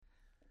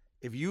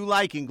If you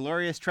like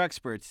Inglorious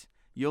Trexperts,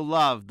 you'll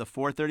love the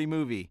 430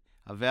 Movie,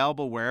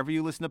 available wherever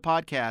you listen to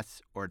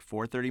podcasts or at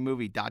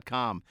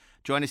 430movie.com.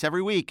 Join us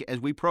every week as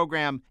we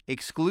program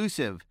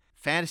exclusive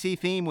fantasy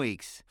theme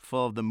weeks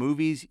full of the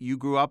movies you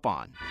grew up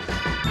on.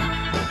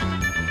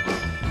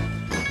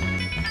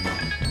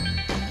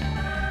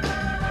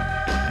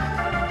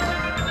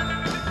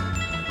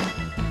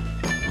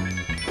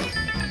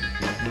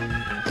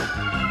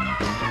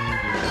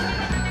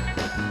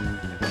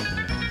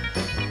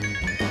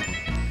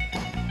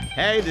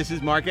 Hey, this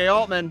is Mark A.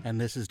 Altman. And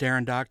this is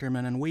Darren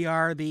Doctorman, and we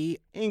are the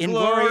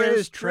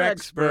Inglorious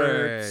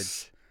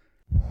Trexperts.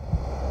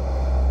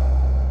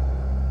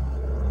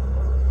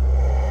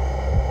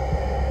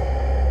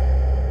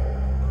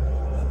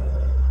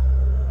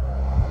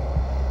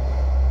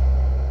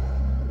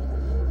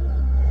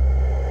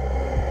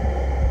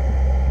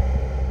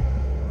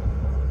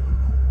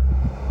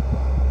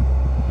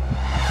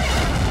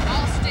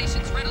 All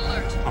stations, red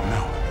alert. Oh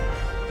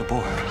no, the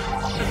Borg.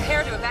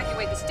 Prepare to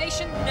evacuate the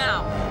station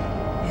now.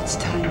 It's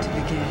time to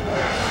begin.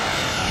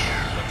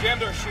 We've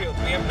jammed our shields.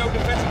 We have no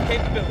defensive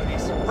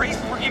capabilities. Brace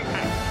for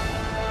impact.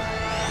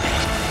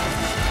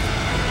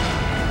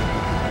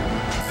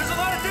 There's a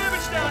lot of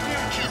damage down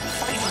here. Keep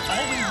fighting.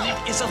 All we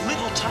need is a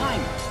little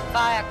time.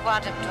 Fire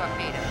quantum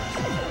torpedo.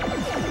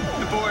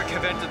 The Borg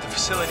have entered the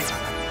facility.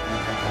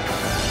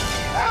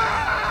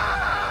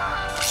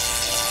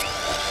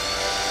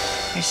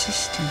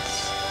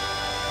 Resistance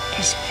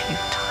is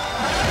futile.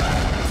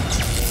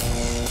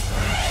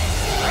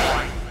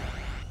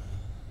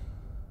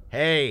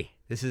 Hey,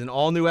 this is an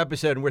all-new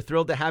episode, and we're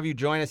thrilled to have you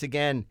join us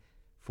again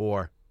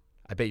for,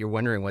 I bet you're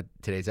wondering what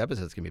today's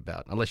episode is going to be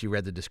about, unless you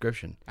read the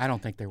description. I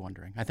don't think they're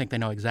wondering. I think they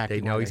know exactly.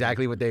 They know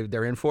exactly what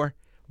they're in for.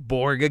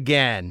 Borg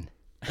again.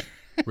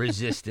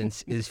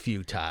 Resistance is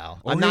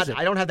futile. Or I is it?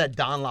 don't have that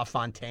Don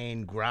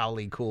LaFontaine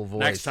growly cool voice.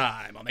 Next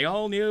time on the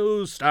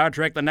all-new Star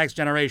Trek The Next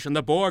Generation,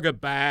 the Borg are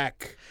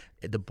back.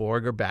 The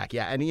Borg are back.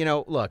 Yeah, and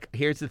look,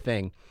 here's the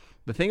thing.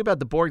 The thing about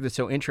the Borg that's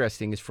so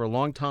interesting is for a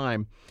long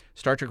time,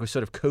 Star Trek was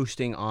sort of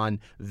coasting on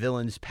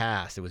villains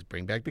past. It was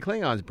bring back the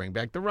Klingons, bring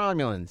back the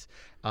Romulans.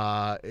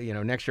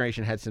 Next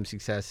Generation had some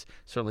success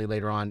certainly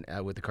later on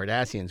with the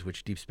Cardassians,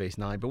 which Deep Space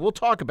Nine. But we'll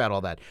talk about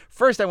all that.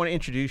 First, I want to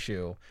introduce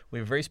you. We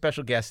have a very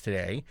special guest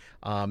today.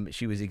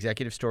 She was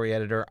executive story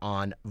editor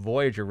on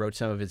Voyager, wrote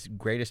some of its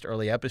greatest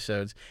early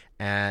episodes,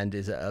 and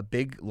is a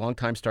big,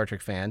 longtime Star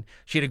Trek fan.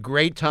 She had a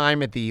great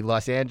time at the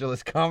Los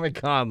Angeles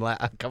Comic-Con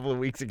a couple of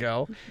weeks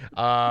ago.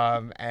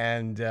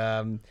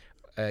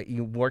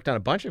 You worked on a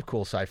bunch of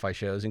cool sci-fi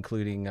shows,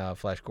 including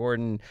Flash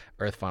Gordon,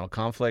 Earth Final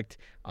Conflict,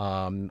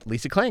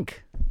 Lisa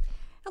Klink.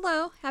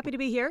 Hello, happy to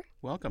be here.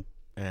 Welcome.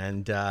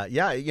 And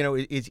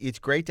it's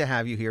great to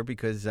have you here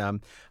because,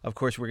 of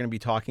course, we're going to be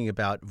talking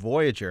about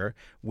Voyager,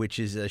 which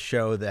is a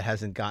show that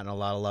hasn't gotten a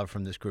lot of love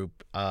from this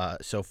group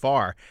so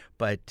far.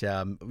 But,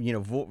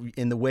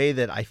 in the way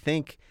that I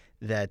think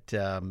that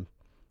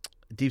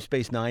Deep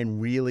Space Nine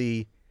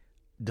really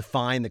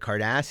define the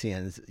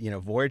Cardassians,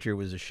 Voyager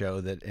was a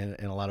show that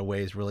in a lot of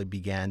ways really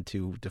began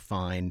to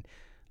define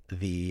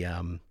the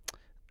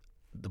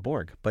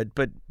Borg.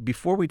 But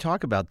before we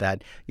talk about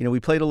that, we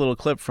played a little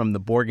clip from the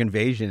Borg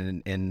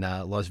invasion in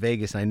Las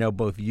Vegas. And I know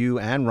both you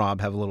and Rob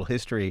have a little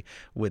history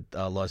with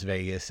Las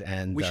Vegas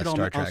and We should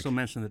Star Trek. also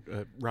mention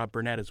that Rob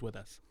Burnett is with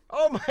us.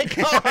 Oh my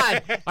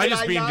God! I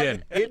just beamed not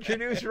in.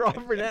 Introduce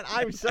Rob Burnett.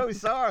 I'm so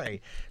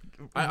sorry.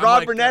 I'm Rob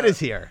like, Burnett is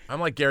here. I'm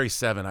like Gary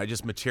Seven. I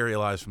just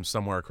materialized from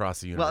somewhere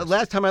across the universe. Well,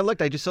 last time I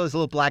looked, I just saw this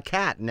little black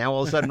cat, and now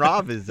all of a sudden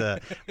Rob is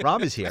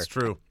here. That's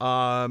true.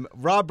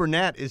 Rob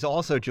Burnett is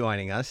also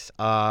joining us,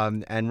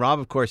 and Rob,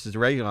 of course, is a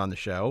regular on the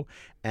show.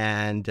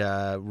 And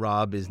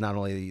Rob is not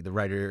only the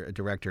writer,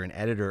 director, and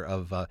editor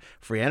of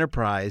Free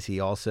Enterprise, he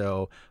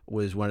also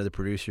was one of the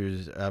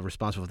producers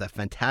responsible for that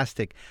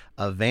fantastic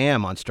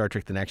VAM on Star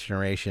Trek The Next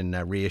Generation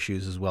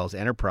reissues as well as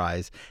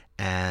Enterprise.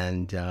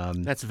 And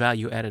That's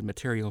value-added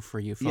material for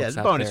you folks yeah, it's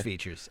out bonus there.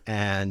 features.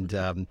 And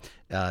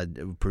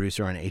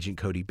producer on Agent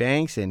Cody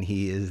Banks, and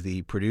he is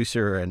the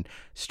producer and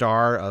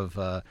star of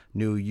a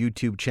new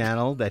YouTube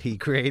channel that he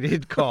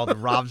created called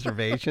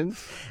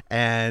Robservations.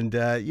 And,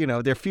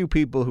 there are few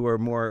people who are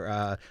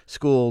more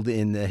schooled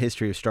in the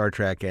history of Star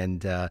Trek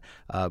and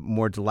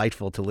more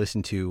delightful to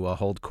listen to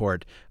hold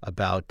court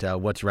about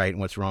what's right and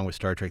what's wrong with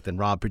Star Trek than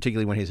Rob,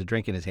 particularly when he has a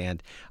drink in his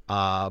hand.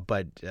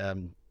 But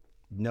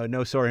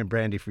no Saurian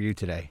brandy for you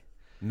today.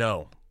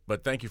 No,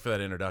 but thank you for that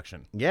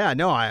introduction. Yeah,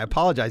 no, I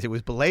apologize. It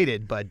was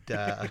belated, but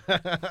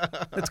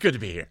It's good to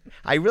be here.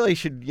 I really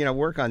should,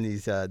 work on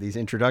these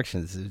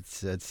introductions.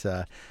 It's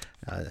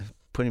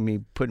putting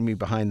me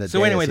behind the. So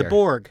dais anyway, the here.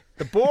 Borg.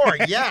 The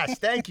Borg, yes,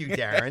 thank you,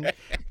 Darren.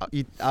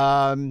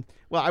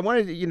 Well, I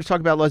wanted to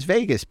talk about Las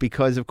Vegas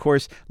because, of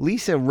course,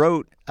 Lisa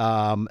wrote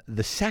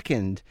the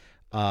second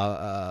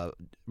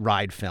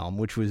ride film,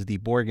 which was the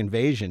Borg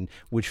invasion,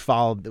 which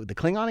followed the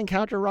Klingon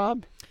encounter.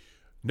 Rob.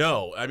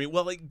 No, I mean,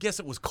 well, I guess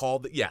it was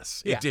called.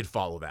 Yes, Yeah. it did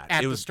follow that. At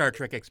it the was Star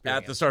Trek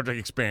experience. At the Star Trek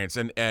experience,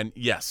 and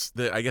yes,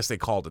 I guess they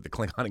called it the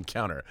Klingon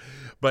encounter.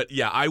 But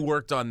yeah, I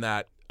worked on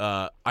that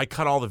I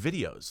cut all the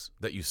videos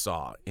that you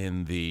saw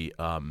in the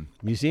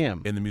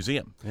Museum.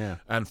 Yeah.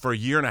 And for a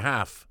year and a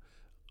half,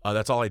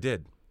 that's all I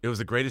did. It was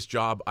the greatest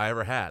job I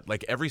ever had.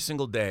 Like every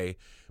single day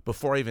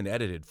before I even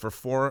edited, for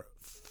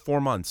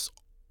four months,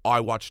 I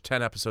watched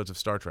 10 episodes of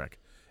Star Trek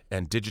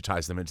and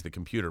digitized them into the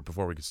computer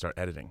before we could start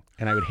editing.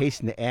 And I would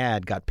hasten to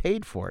add, got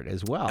paid for it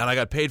as well. And I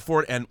got paid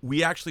for it, and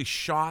we actually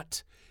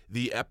shot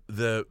the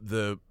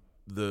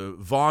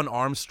Vaughn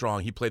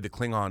Armstrong. He played the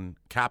Klingon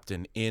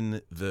captain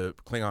in the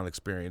Klingon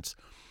Experience.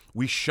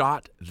 We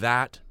shot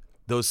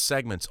those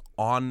segments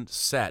on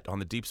set on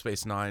the Deep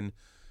Space Nine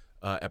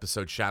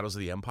episode Shadows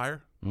of the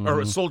Empire,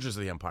 or Soldiers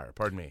of the Empire.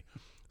 Pardon me,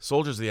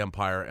 Soldiers of the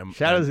Empire. And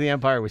Shadows of the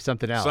Empire was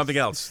something else. Something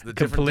else. The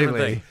different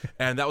thing.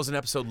 And that was an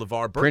episode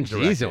LeVar Burton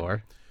directed.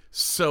 Gizor.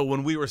 So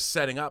when we were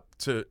setting up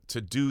to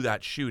do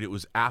that shoot, it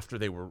was after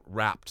they were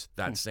wrapped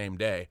that same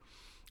day.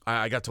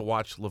 I got to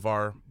watch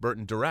LeVar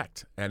Burton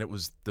direct, and it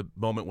was the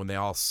moment when they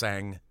all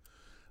sang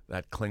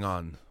that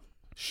Klingon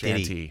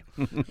shanty.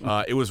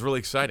 It was really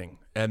exciting.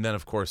 And then,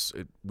 of course,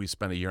 we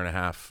spent a year and a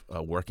half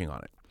working on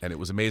it, and it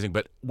was amazing.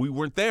 But we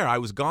weren't there. I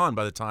was gone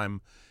by the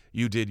time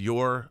you did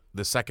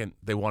the second.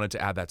 They wanted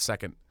to add that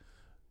second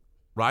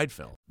ride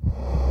film.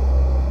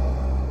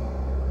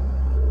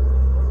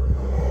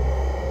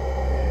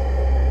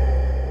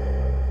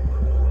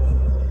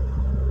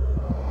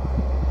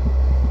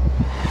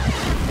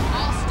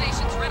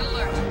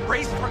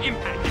 Brace for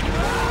impact.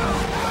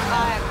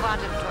 Fire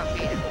quantum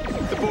torpedo.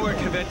 The Borg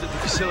have entered the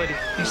facility.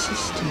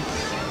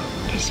 Resistance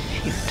is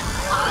futile.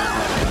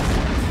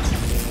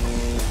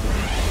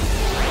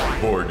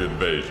 Borg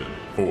Invasion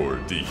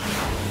 4D.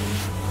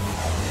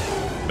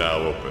 Now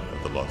open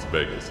at the Las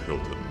Vegas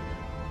Hilton.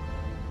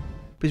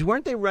 Because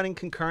weren't they running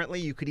concurrently?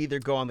 You could either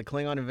go on the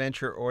Klingon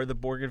Adventure or the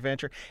Borg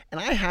Adventure. And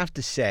I have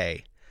to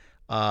say,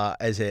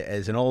 as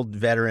an old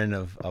veteran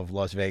of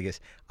Las Vegas,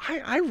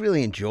 I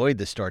really enjoyed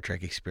the Star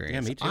Trek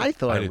experience. Yeah, me too. I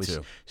thought I it was did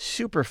too.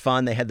 super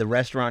fun. They had the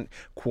restaurant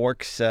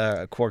Quark's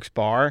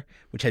Bar,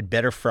 which had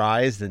better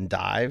fries than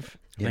Dive.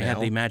 They had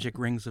the magic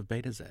rings of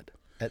Beta Z.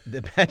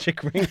 The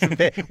magic rings of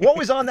Beta. What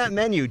was on that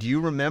menu? Do you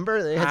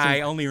remember? They had some...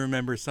 I only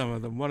remember some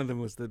of them. One of them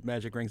was the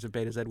magic rings of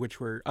Beta Z, which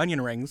were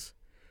onion rings.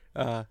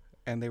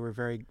 And they were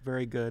very,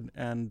 very good.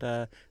 And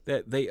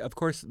they, of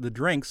course, the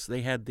drinks,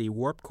 they had the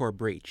Warp Core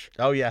Breach.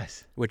 Oh,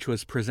 yes. Which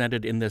was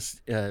presented in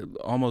this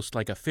almost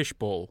like a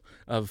fishbowl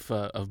of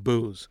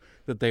booze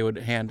that they would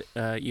hand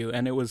you.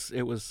 And it was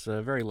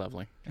very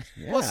lovely.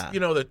 Yeah. Plus,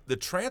 the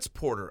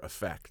transporter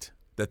effect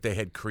that they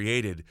had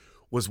created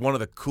was one of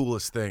the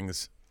coolest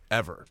things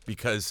ever,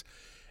 because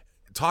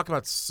talk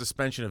about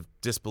suspension of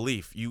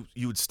disbelief. You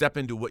would step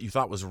into what you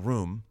thought was a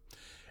room,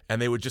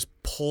 and they would just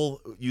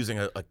pull using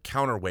a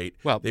counterweight.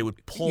 Well, they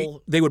would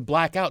pull. They would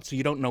black out, so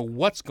you don't know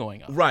what's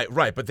going on.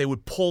 Right. But they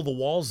would pull the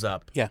walls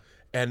up. Yeah.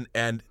 And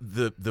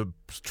the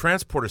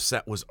transporter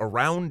set was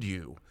around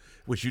you,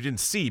 which you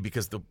didn't see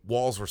because the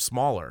walls were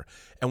smaller.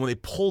 And when they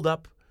pulled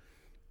up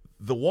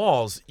the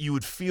walls, you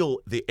would feel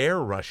the air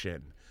rush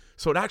in.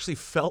 So it actually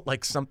felt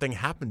like something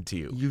happened to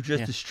you. You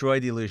just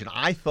destroyed the illusion.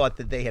 I thought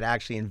that they had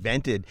actually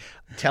invented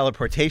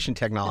teleportation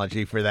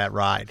technology for that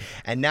ride,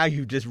 and now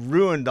you've just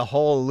ruined the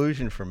whole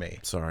illusion for me.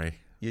 Sorry.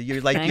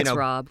 You're like, Thanks,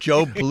 Rob.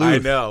 Joe Bluth. I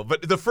know,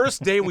 but the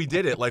first day we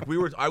did it,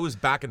 I was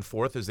back and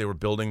forth as they were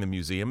building the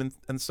museum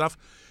and stuff.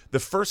 The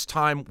first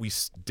time we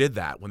did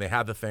that, when they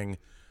had the thing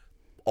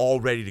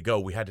all ready to go,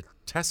 we had to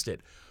test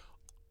it.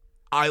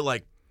 I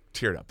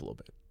teared up a little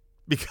bit.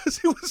 Because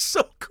it was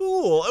so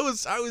cool.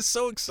 I was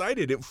so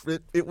excited.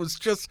 It was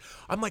just,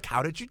 I'm like,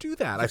 how did you do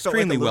that? I felt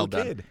like a Extremely little well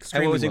done. kid.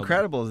 And what was well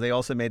incredible is they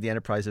also made the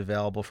Enterprise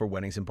available for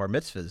weddings and bar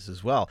mitzvahs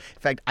as well. In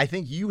fact, I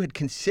think you had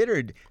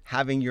considered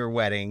having your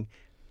wedding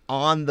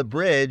on the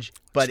bridge,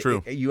 but It's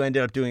true. You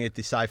ended up doing it at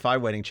the Sci-Fi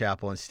Wedding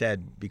Chapel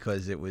instead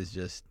because it was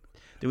just...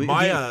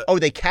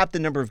 they capped the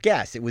number of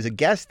guests. It was a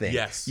guest thing.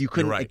 Yes, You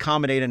couldn't you're right.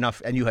 accommodate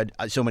enough, and you had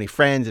so many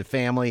friends and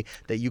family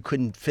that you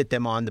couldn't fit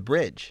them on the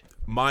bridge.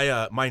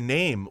 My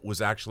name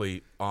was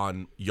actually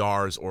on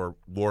Yar's or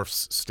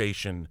Worf's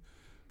station,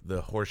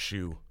 the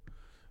Horseshoe.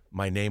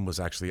 My name was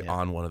actually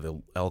on one of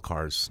the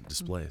LCAR's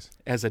displays.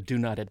 As a do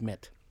not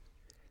admit.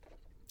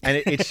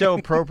 And it's so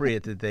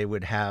appropriate that they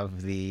would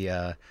have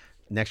the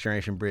Next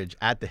Generation Bridge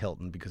at the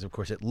Hilton because, of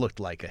course, it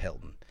looked like a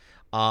Hilton.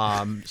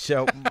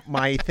 So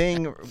my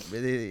thing,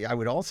 I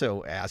would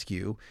also ask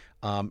you,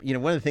 one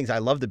of the things I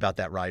loved about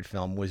that ride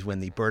film was when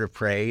the Bird of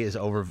Prey is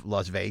over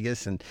Las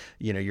Vegas and,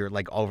 you're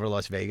like over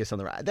Las Vegas on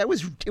the ride. It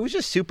was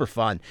just super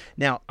fun.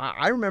 Now,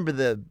 I remember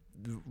the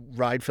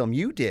ride film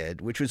you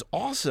did, which was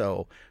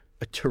also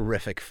a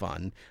terrific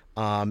fun.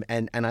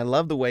 And I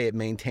love the way it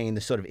maintained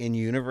the sort of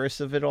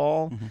in-universe of it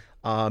all.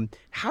 Mm-hmm.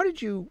 How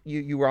did you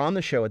were on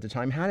the show at the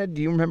time.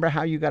 Do you remember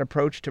how you got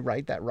approached to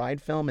write that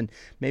ride film? And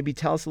maybe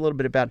tell us a little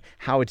bit about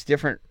how it's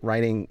different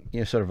writing,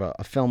 sort of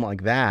a film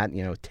like that,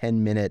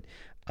 10-minute,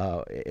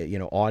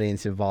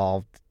 audience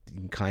involved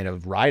kind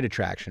of ride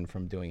attraction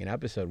from doing an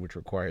episode, which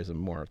requires a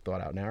more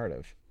thought out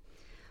narrative.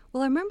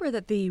 Well, I remember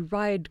that the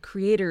ride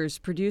creators,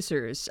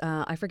 producers,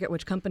 I forget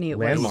which company it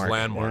was. It was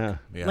Landmark.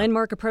 Yeah.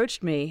 Landmark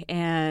approached me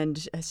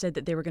and said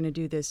that they were going to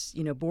do this,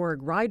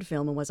 Borg ride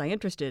film, and was I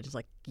interested? It's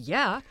like,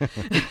 yeah.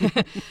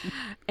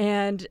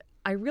 And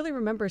I really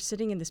remember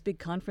sitting in this big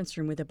conference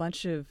room with a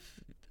bunch of,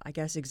 I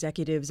guess,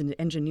 executives and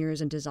engineers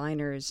and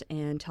designers,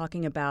 and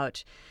talking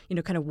about,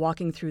 kind of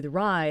walking through the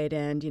ride,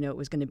 and, it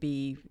was going to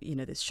be,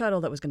 this shuttle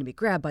that was going to be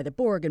grabbed by the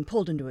Borg and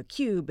pulled into a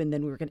cube, and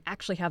then we were going to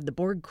actually have the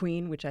Borg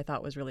Queen, which I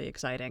thought was really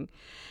exciting,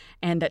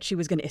 and that she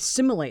was going to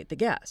assimilate the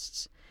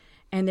guests.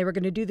 And they were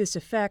going to do this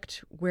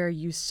effect where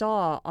you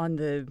saw on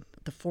the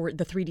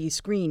 3D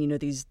screen,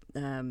 these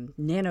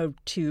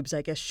nanotubes,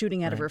 I guess,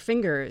 shooting out of her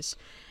fingers.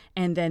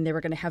 And then they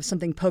were going to have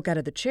something poke out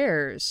of the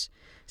chairs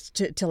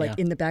to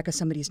in the back of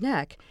somebody's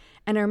neck.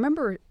 And I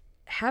remember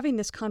having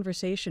this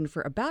conversation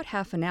for about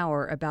half an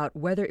hour about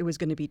whether it was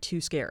going to be too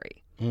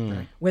scary,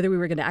 whether we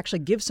were going to actually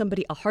give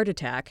somebody a heart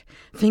attack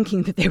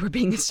thinking that they were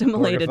being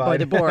assimilated by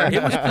the Borg.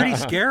 It was pretty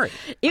scary.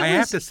 I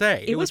have to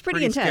say. It was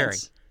pretty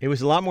intense. Scary. It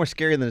was a lot more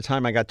scary than the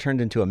time I got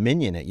turned into a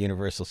minion at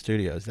Universal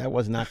Studios. That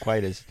was not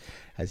quite as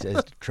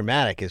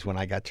traumatic as when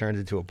I got turned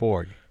into a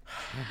Borg.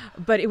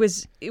 But it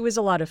was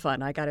a lot of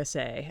fun, I gotta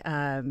say.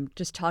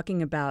 Just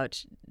talking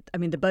about,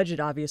 the budget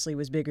obviously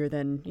was bigger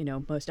than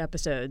most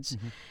episodes,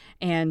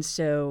 and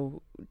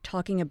so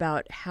talking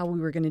about how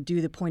we were going to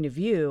do the point of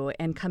view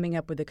and coming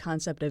up with the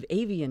concept of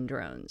avian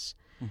drones,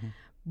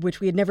 which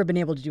we had never been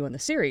able to do on the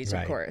series,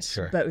 of course.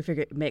 Sure. But we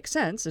figured it makes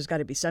sense. There's got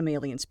to be some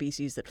alien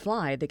species that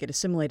fly. They get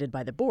assimilated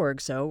by the Borg,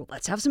 so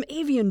let's have some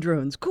avian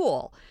drones.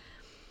 Cool.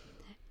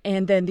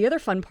 And then the other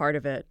fun part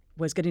of it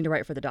was getting to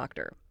write for the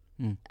Doctor.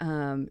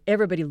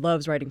 Everybody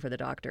loves writing for the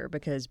Doctor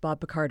because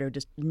Bob Picardo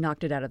just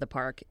knocked it out of the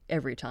park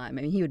every time.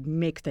 He would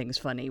make things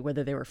funny,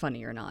 whether they were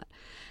funny or not.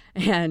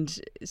 And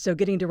so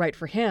getting to write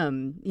for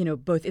him,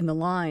 both in the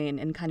line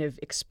and kind of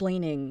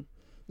explaining,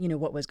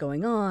 what was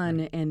going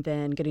on, and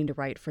then getting to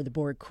write for the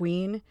Borg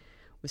Queen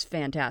was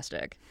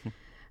fantastic.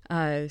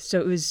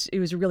 So it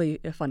was really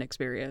a fun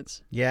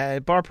experience. Yeah,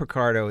 Bob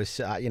Picardo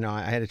is, I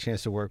had a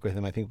chance to work with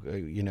him, I think,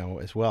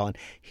 as well. And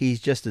he's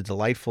just a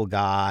delightful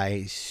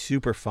guy,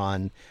 super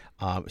fun,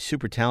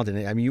 super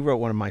talented. You wrote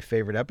one of my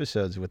favorite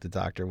episodes with the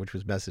Doctor, which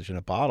was Message in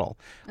a Bottle.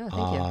 Oh,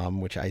 thank you.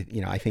 Which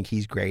I think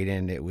he's great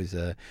in. It was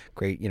a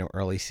great,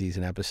 early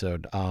season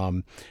episode.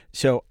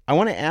 So I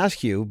want to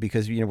ask you,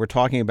 because, we're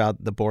talking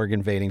about the Borg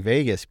invading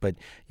Vegas, but,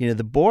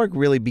 the Borg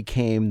really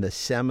became the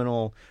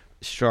seminal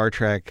Star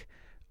Trek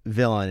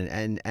villain,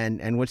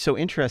 and what's so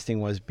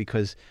interesting was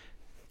because,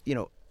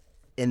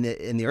 in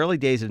the early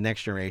days of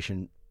Next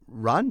Generation,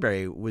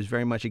 Roddenberry was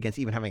very much against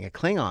even having a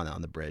Klingon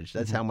on the bridge.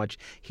 That's how much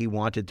he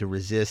wanted to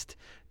resist,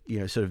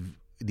 sort of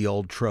the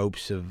old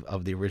tropes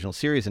of the original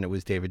series. And it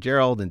was David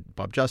Gerrold and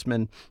Bob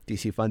Justman,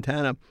 DC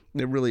Fontana.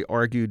 They really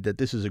argued that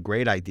this was a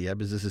great idea,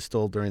 because this is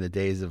still during the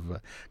days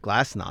of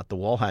Glassnot. The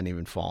wall hadn't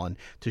even fallen,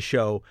 to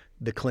show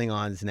the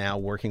Klingons now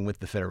working with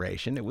the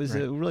Federation. It was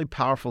a really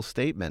powerful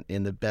statement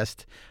in the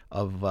best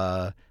of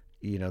the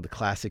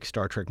classic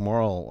Star Trek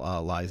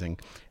moralizing.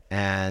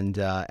 And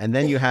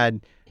then you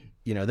had,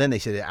 then they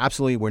said,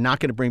 absolutely, we're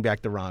not going to bring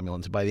back the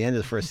Romulans. By the end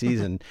of the first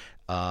season,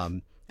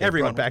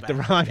 everyone brought back the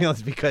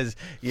Romulans because,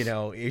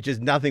 it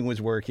just, nothing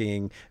was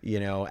working,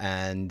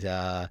 and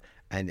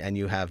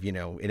you have,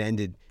 it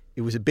ended.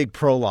 It was a big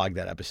prologue,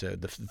 that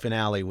episode. The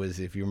finale was,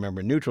 if you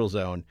remember, Neutral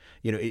Zone.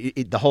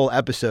 The whole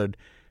episode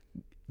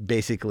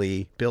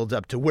basically builds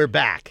up to we're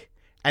back,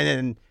 and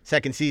then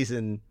second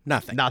season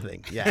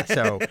nothing. Yeah.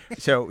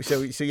 So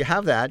you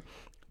have that,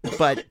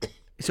 but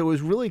so it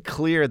was really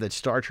clear that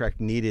Star Trek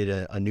needed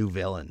a new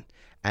villain.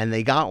 And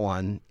they got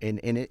one in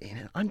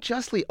an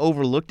unjustly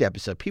overlooked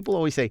episode. People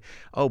always say,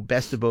 oh,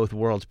 best of both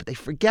worlds, but they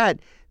forget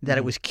that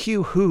it was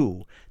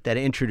Q-Who that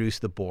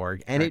introduced the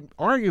Borg, and it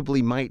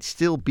arguably might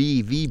still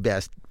be the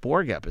best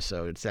Borg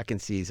episode,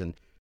 second season.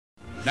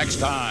 Next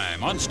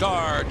time on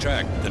Star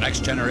Trek, The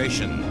Next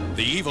Generation,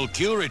 the evil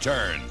Q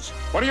returns.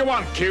 What do you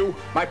want, Q?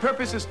 My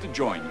purpose is to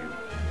join you.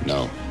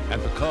 No.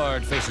 And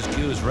Picard faces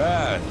Q's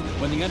wrath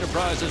when the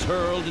Enterprise is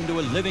hurled into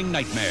a living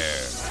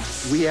nightmare.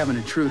 We have an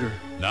intruder.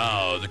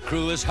 Now the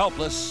crew is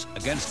helpless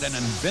against an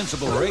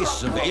invincible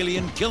race of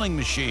alien killing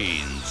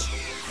machines.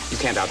 You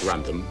can't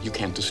outrun them. You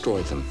can't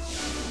destroy them.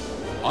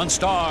 On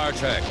Star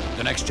Trek,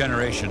 The Next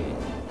Generation.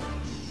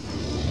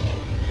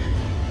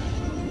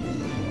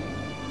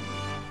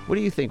 What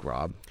do you think,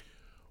 Rob?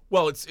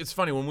 Well, it's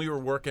funny. When we were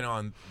working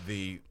on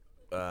the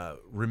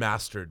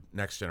remastered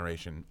Next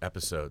Generation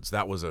episodes,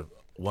 that was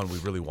one we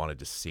really wanted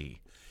to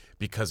see,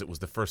 because it was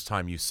the first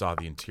time you saw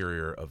the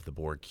interior of the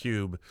Borg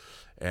cube,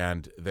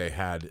 and they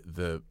had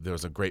there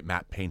was a great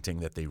matte painting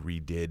that they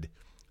redid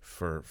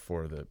for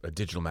a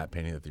digital matte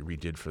painting that they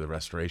redid for the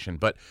restoration.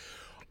 But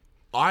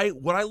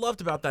what I loved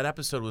about that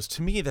episode was,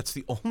 to me, that's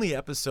the only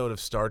episode of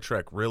Star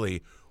Trek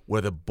really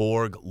where the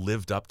Borg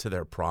lived up to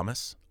their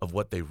promise of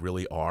what they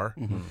really are.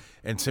 Mm-hmm.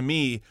 And to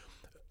me,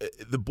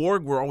 the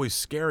Borg were always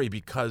scary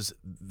because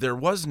there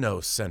was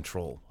no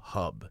central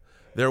hub.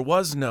 There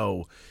was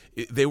no.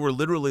 They were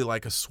literally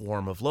like a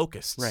swarm of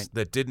locusts Right.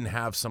 that didn't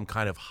have some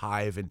kind of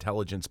hive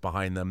intelligence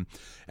behind them,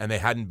 and they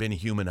hadn't been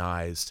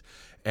humanized,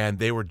 and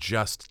they were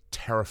just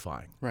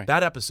terrifying. Right.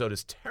 That episode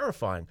is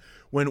terrifying.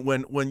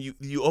 When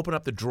you open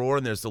up the drawer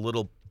and there's the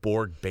little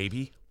Borg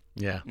baby.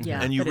 Yeah.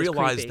 Yeah, And you that is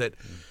realize creepy. that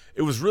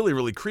it was really,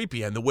 really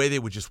creepy. And the way they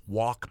would just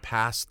walk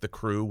past the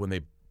crew when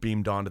they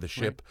beamed onto the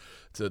ship,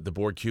 to the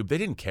Borg cube, they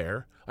didn't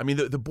care. I mean,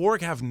 the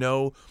Borg have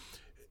no.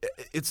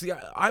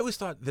 I always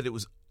thought that it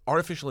was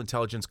artificial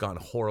intelligence gone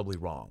horribly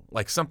wrong.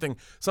 Like something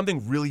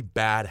really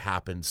bad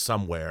happened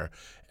somewhere,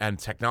 and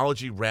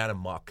technology ran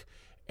amok,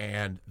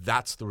 and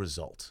that's the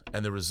result.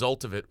 And the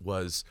result of it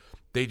was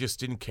they just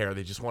didn't care.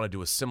 They just wanted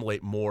to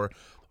assimilate more.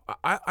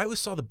 I always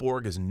saw the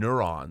Borg as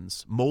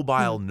neurons,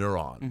 mobile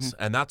neurons,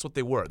 and that's what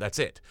they were. That's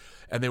it.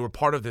 And they were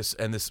part of this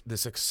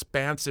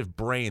expansive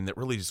brain that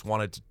really just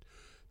wanted to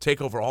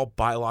take over all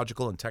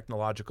biological and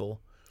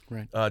technological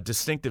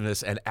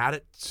distinctiveness and add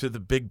it to the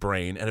big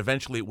brain, and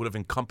eventually it would have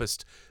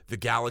encompassed the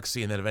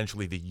galaxy and then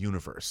eventually the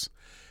universe.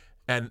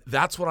 And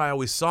that's what I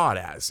always saw it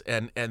as,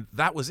 and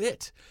that was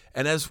it.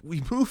 And as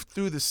we moved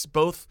through this,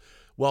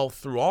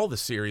 through all the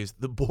series,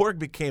 the Borg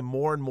became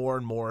more and more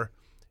and more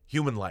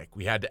human-like.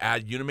 We had to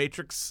add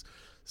Unimatrix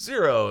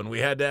Zero, and we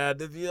had to add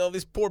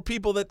these poor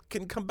people that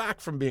can come back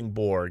from being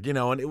Borg, and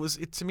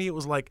to me it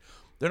was like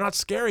they're not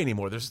scary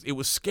anymore. It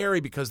was scary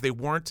because they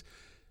weren't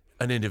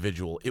an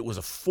individual. It was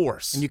a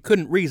force. And you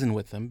couldn't reason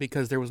with them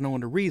because there was no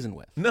one to reason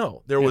with.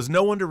 No, there was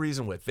no one to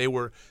reason with. They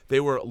were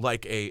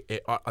like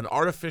an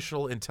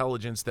artificial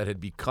intelligence that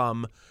had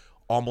become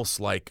almost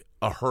like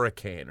a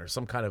hurricane or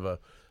some kind of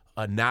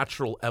a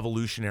natural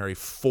evolutionary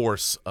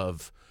force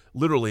of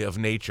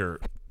nature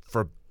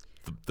for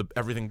the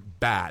everything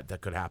bad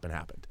that could happen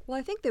happened. Well,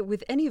 I think that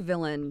with any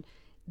villain,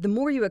 the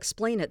more you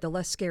explain it, the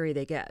less scary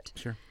they get.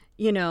 Sure.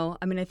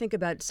 I think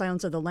about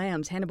Silence of the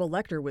Lambs. Hannibal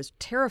Lecter was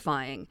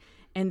terrifying.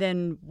 And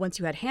then once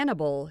you had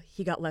Hannibal,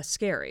 he got less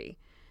scary.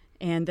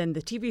 And then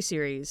the TV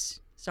series,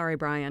 sorry,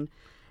 Brian,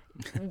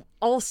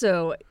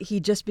 also, he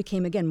just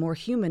became, again, more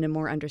human and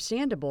more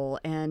understandable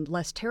and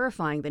less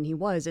terrifying than he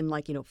was in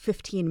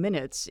 15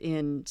 minutes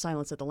in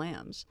Silence of the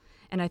Lambs.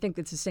 And I think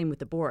it's the same with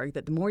the Borg,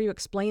 that the more you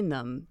explain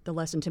them, the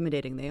less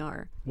intimidating they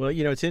are. Well,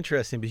 it's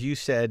interesting because you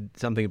said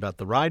something about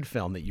the ride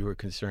film that you were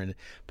concerned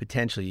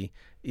potentially,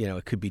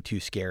 it could be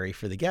too scary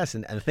for the guests.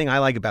 And the thing I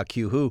like about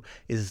Q-Who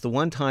is the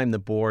one time the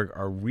Borg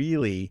are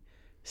really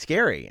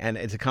scary, and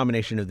it's a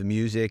combination of the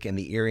music and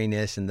the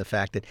eeriness and the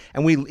fact that,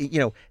 and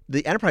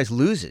the Enterprise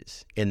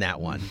loses in that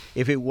one.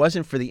 If it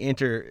wasn't for the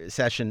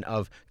intercession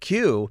of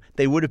Q,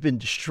 they would have been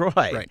destroyed.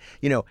 Right.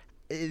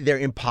 They're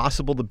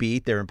impossible to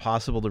beat. They're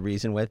impossible to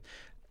reason with.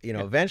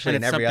 Eventually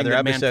and in every something other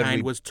that episode,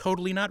 mankind was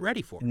totally not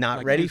ready for.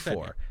 Not ready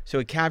for. So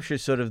it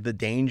captures sort of the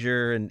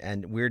danger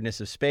and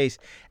weirdness of space.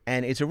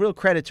 And it's a real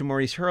credit to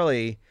Maurice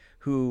Hurley,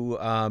 who,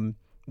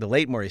 the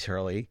late Maurice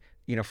Hurley,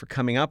 for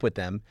coming up with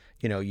them.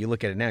 You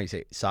look at it now, you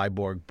say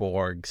cyborg,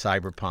 Borg,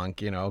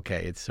 cyberpunk,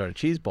 okay, it's sort of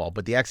cheeseball.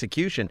 But the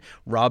execution,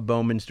 Rob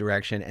Bowman's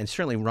direction, and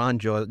certainly Ron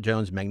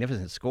Jones'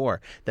 magnificent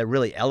score that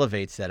really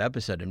elevates that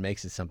episode and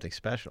makes it something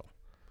special.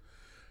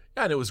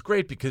 Yeah, and it was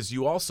great because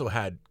you also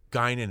had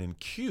Guinan and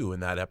Q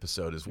in that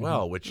episode as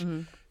well, which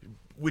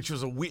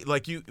was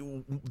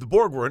the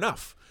Borg were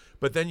enough,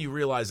 but then you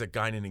realize that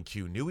Guinan and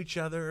Q knew each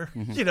other.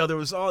 There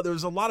was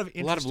a lot of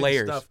interesting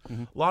layers. stuff,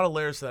 a lot of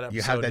layers to that episode.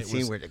 You have that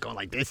scene where they're going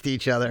like this to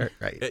each other,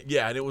 right?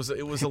 Yeah, and it was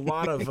a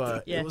lot of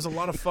it was a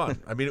lot of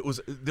fun. I mean,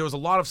 there was a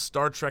lot of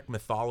Star Trek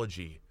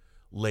mythology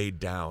laid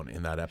down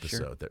in that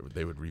episode that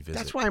they would revisit.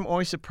 That's why I'm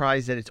always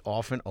surprised that it's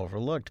often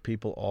overlooked.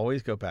 People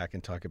always go back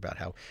and talk about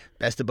how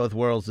Best of Both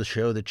Worlds, the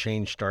show that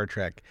changed Star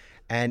Trek,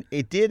 and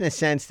it did in a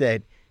sense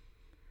that,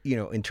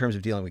 in terms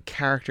of dealing with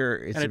character,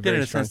 it's and it did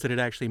in a sense that it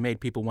actually made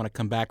people want to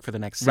come back for the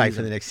next season. Right,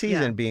 for the next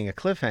season, being a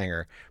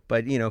cliffhanger.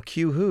 But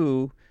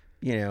Q-Who,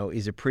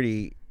 is a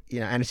pretty,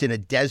 and it's in a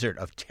desert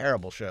of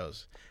terrible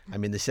shows. I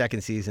mean, the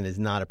second season is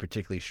not a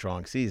particularly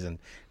strong season,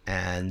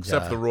 and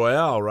except for the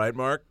Royale, right,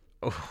 Mark?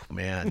 Oh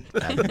man,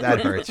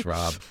 that hurts,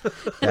 Rob.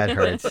 That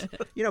hurts.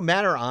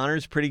 Matter of Honor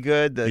is pretty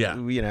good. The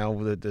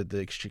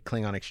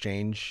Klingon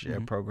exchange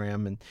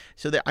program, and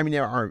so there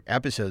are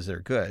episodes that are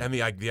good. And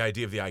the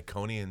idea of the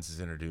Iconians is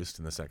introduced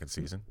in the second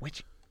season,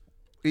 which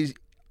is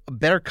a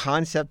better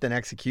concept than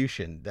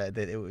execution.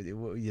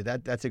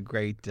 That's a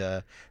great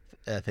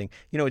thing.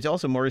 It's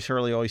also Maurice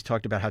Hurley always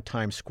talked about how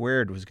Times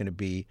Squared was going to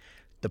be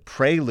the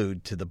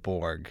prelude to the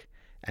Borg,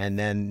 and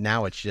then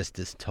now it's just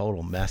this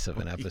total mess of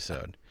an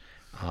episode.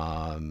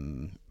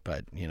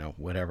 But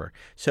whatever.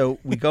 So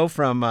we go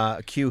from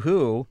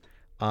Q-Who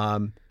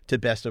to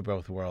Best of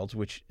Both Worlds,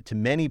 which to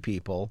many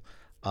people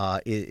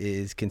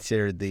is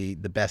considered the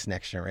best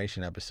Next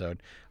Generation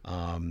episode.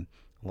 Either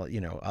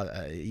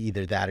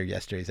that or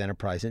Yesterday's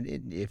Enterprise.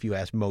 And if you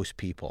ask most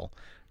people,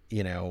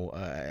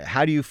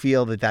 how do you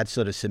feel that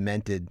sort of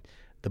cemented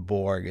the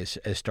Borg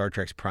as Star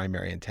Trek's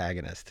primary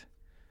antagonist?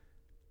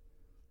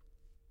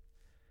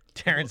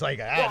 Terrence's like,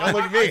 don't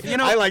look at me.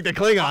 I like the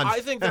Klingons. I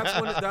think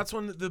that's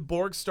when the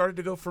Borg started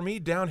to go, for me,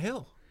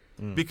 downhill.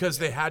 because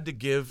they had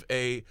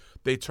to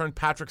they turned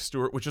Patrick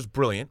Stewart, which is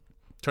brilliant,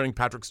 turning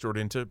Patrick Stewart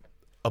into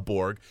a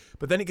Borg,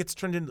 but then it gets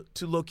turned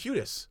into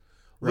Locutus,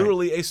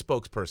 literally a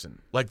spokesperson.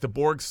 Like the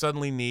Borg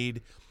suddenly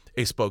need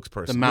a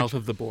spokesperson. The mouth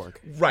of the Borg.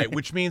 Right,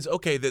 which means,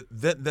 okay, then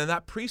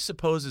that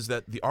presupposes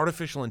that the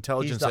artificial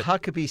intelligence... He's the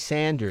Huckabee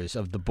Sanders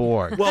of the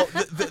Borg. Well,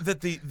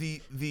 that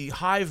the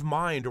hive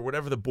mind or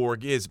whatever the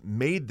Borg is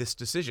made this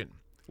decision,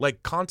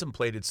 like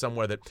contemplated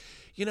somewhere that,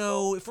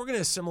 if we're going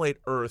to assimilate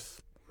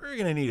Earth, we're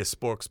going to need a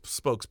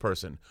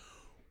spokesperson.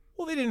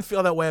 Well, they didn't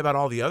feel that way about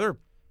all the other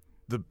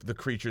the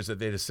creatures that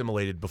they'd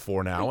assimilated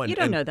before now. You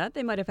don't know that.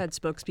 They might have had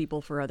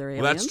spokespeople for other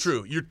aliens. Well, that's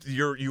true.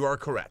 You are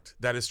correct.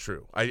 That is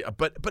true.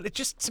 But it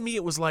just, to me,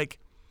 it was like,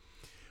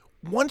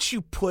 once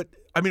you put...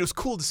 I mean, it was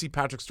cool to see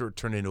Patrick Stewart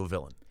turn into a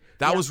villain.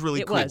 That was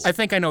really cool. I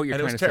think I know what you're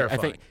trying to terrifying.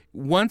 say. I think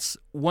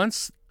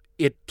once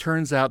it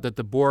turns out that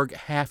the Borg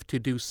have to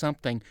do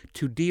something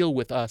to deal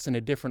with us in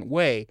a different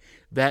way,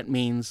 that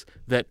means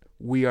that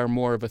we are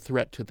more of a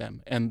threat to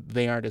them, and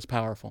they aren't as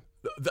powerful.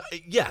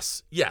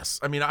 Yes.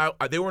 I mean,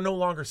 they were no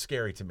longer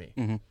scary to me.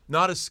 Mm-hmm.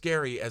 Not as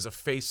scary as a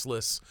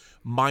faceless,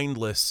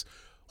 mindless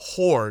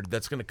horde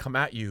that's going to come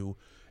at you,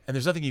 and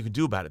there's nothing you can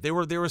do about it. They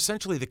were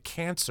essentially the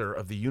cancer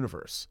of the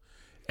universe,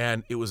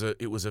 and it was a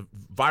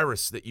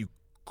virus that you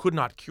could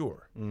not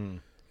cure.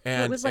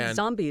 And it was like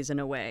zombies in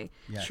a way.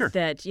 Yes. Sure.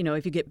 That,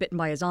 if you get bitten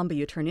by a zombie,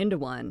 you turn into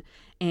one.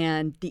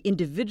 And the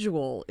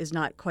individual is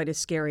not quite as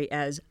scary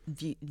as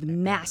the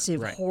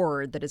massive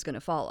horde that is going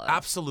to follow.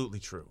 Absolutely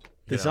true.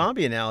 The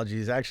zombie analogy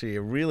is actually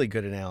a really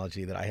good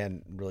analogy that I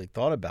hadn't really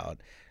thought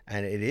about.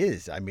 And it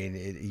is. I mean,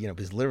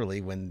 because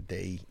literally when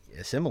they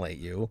assimilate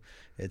you,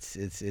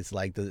 it's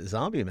like the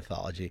zombie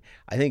mythology.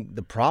 I think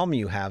the problem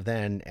you have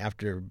then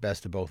after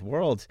Best of Both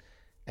Worlds,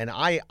 and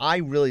I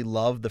really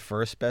love the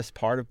first best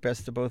part of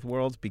Best of Both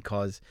Worlds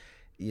because,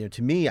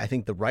 to me, I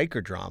think the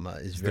Riker drama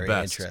is very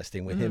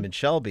interesting with him and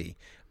Shelby,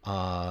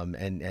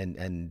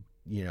 and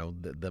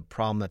the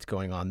problem that's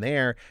going on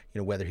there,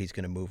 whether he's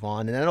going to move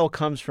on, and that all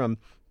comes from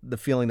the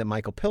feeling that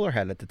Michael Piller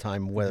had at the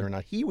time, whether or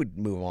not he would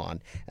move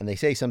on. And they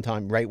say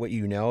sometimes write what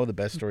you know. The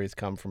best stories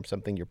come from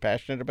something you're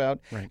passionate about,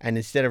 and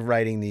instead of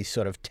writing these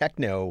sort of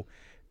techno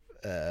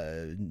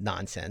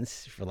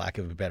nonsense, for lack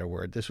of a better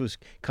word. This was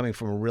coming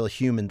from a real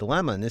human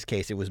dilemma. In this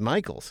case, it was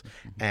Michael's.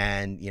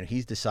 And,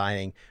 he's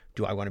deciding,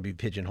 do I want to be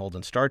pigeonholed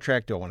in Star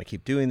Trek? Do I want to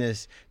keep doing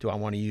this? Do I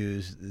want to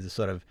use the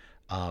sort of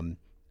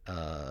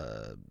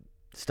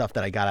stuff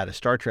that I got out of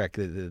Star Trek,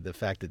 the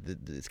fact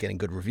that it's getting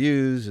good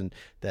reviews and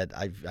that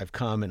I've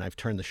come and I've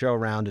turned the show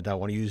around, and I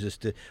want to use this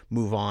to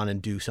move on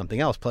and do something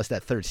else. Plus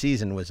that third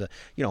season was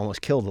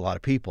almost killed a lot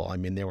of people. I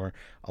mean, there were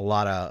a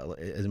lot of,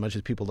 as much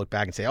as people look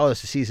back and say, oh,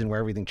 it's a season where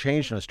everything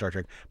changed on Star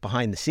Trek,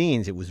 behind the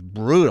scenes it was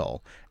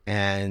brutal.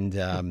 And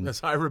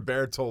as Ira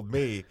Bear told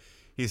me,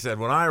 he said,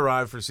 when I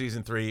arrived for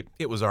season 3,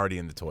 it was already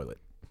in the toilet.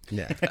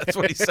 Yeah, that's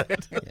what he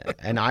said. Yeah.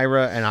 And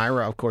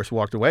Ira, of course,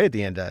 walked away at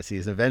the end of that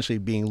season, eventually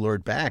being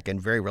lured back,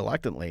 and very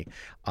reluctantly.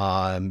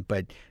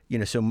 But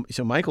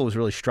so Michael was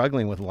really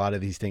struggling with a lot of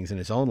these things in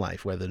his own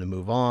life, whether to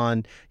move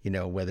on,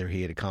 whether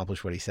he had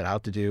accomplished what he set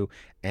out to do,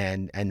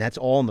 and that's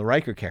all in the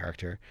Riker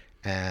character.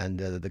 And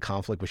the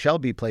conflict with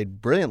Shelby,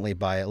 played brilliantly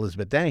by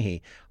Elizabeth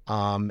Dennehy.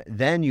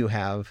 Then you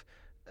have.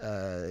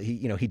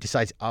 He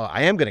decides, oh,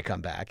 I am going to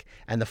come back.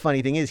 And the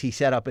funny thing is, he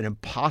set up an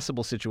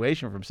impossible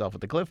situation for himself with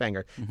the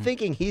cliffhanger,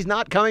 thinking he's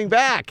not coming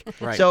back.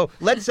 Right. So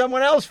let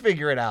someone else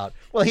figure it out.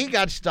 Well, he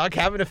got stuck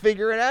having to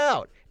figure it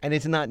out. And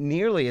it's not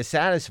nearly as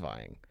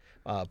satisfying,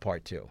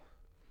 part 2.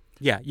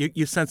 Yeah,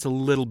 you sense a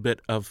little bit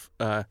of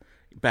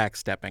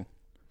backstepping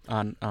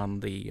on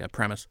the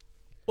premise.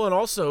 Well, and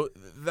also,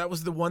 that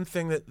was the one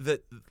thing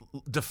that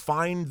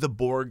defined the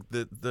Borg,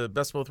 the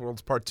Best of Both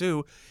Worlds Part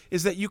 2,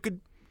 is that you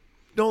could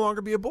no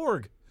longer be a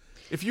Borg.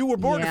 If you were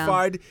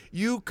Borgified,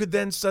 you could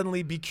then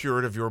suddenly be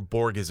cured of your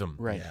Borgism.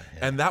 Right. Yeah.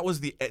 And that was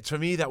to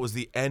me, that was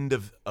the end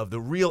of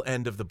the real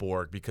end of the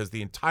Borg, because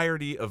the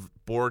entirety of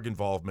Borg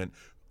involvement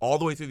all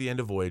the way through the end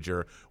of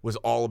Voyager was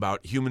all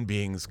about human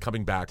beings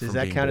coming back from being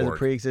Borg. Does that count as a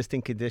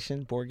pre-existing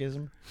condition,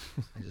 Borgism?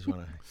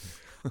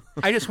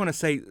 I just want to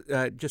say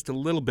just a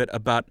little bit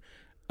about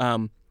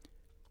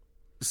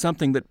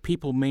something that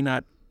people may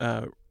not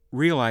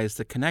realize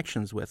the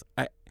connections with.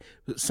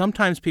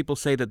 Sometimes people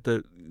say that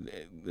the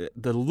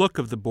look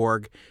of the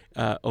Borg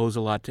owes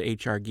a lot to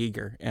H.R.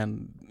 Giger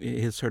and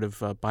his sort of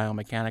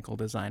biomechanical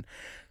design.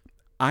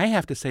 I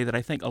have to say that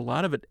I think a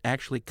lot of it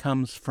actually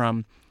comes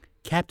from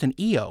Captain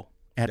EO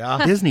at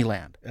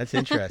Disneyland. That's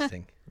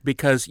interesting.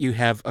 Because you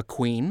have a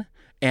queen,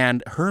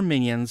 and her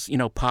minions,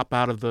 pop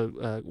out of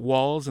the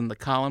walls and the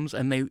columns,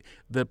 and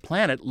the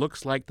planet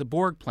looks like the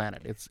Borg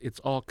planet. It's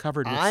all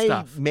covered with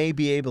stuff. I may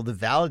be able to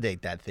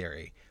validate that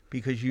theory,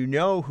 because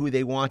who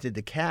they wanted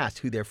to cast,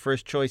 who their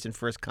first choice and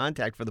first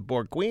contact for the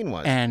Borg Queen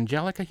was.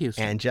 Angelica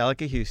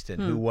Houston.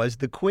 Who was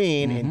the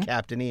Queen in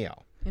Captain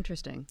EO.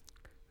 Interesting.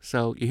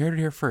 So you heard it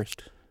here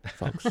first,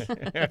 folks.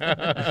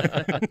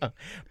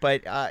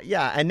 But,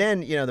 and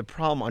then, the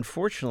problem,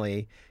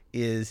 unfortunately,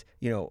 is,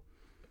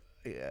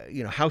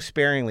 how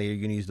sparingly are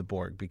you going to use the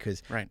Borg?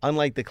 Because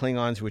unlike the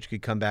Klingons, which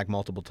could come back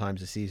multiple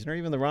times a season, or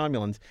even the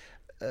Romulans,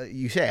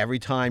 you say every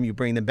time you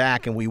bring them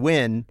back and we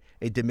win,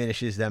 it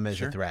diminishes them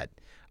as a threat.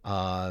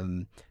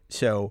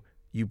 So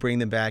you bring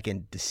them back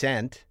in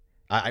Descent,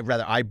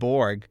 I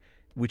Borg,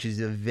 which is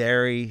a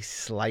very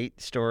slight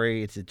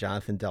story. It's a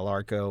Jonathan Del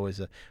Arco is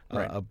a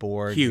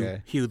Borg. Hugh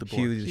the Borg.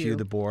 Hugh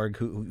the Borg,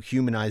 who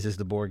humanizes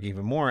the Borg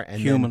even more.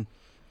 And then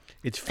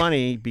it's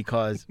funny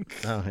because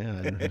I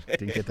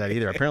didn't get that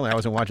either. Apparently, I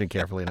wasn't watching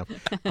carefully enough.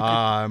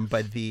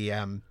 But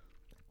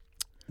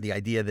the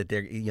idea that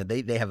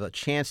they have a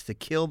chance to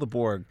kill the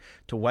Borg,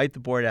 to wipe the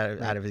Borg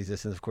out of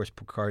existence. Of course,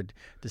 Picard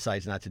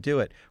decides not to do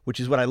it, which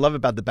is what I love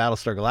about the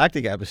Battlestar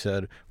Galactica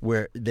episode,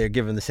 where they're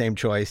given the same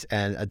choice,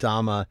 and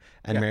Adama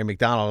and Mary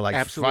McDonnell are like,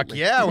 absolutely. "Fuck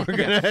yeah, we're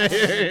gonna."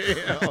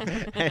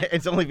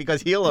 It's only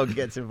because Hilo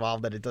gets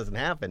involved that it doesn't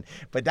happen.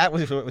 But that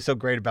was what was so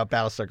great about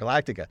Battlestar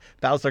Galactica.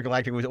 Battlestar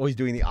Galactica was always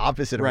doing the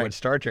opposite of what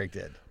Star Trek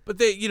did. But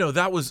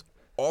that was.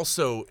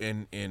 Also,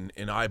 in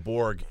I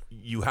Borg,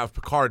 you have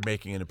Picard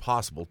making an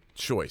impossible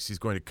choice. He's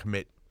going to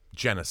commit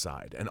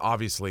genocide, and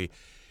obviously,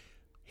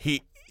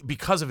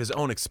 because of his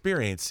own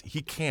experience,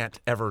 he can't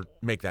ever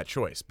make that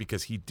choice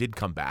because he did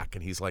come back,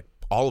 and he's like,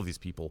 all of these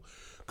people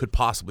could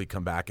possibly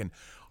come back, and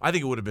I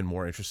think it would have been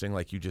more interesting,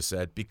 like you just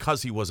said,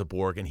 because he was a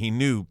Borg and he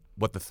knew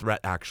what the threat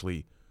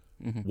actually,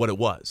 what it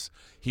was.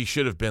 He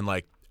should have been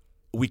like,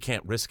 we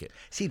can't risk it.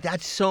 See,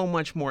 that's so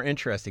much more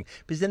interesting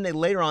because then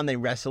later on they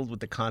wrestled with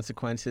the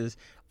consequences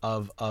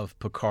of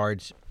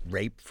Picard's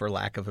rape, for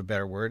lack of a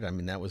better word. I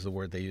mean, that was the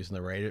word they used in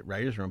the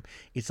writer's room.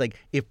 It's like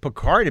if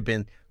Picard had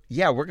been,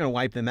 we're going to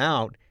wipe them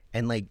out,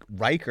 and like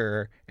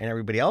Riker and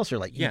everybody else are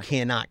like, you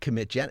cannot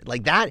commit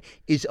like that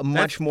is a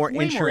much more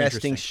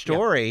interesting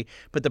story. Yeah.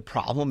 But the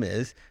problem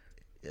is,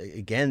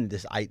 again,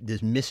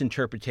 this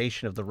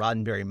misinterpretation of the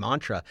Roddenberry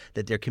mantra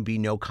that there can be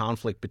no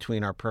conflict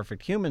between our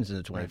perfect humans in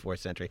the 24th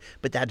century.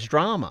 But that's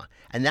drama.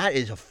 And that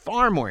is a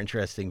far more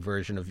interesting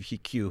version of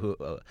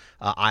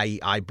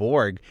I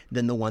Borg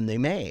than the one they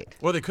made.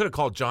 Well, they could have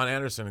called John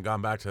Anderson and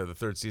gone back to the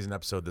third season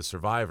episode, The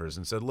Survivors,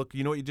 and said, look,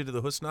 you know what you did to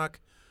the Husnak?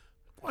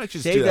 Why don't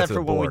you just save that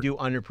for when Borg? we do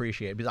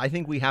Underappreciated? Because I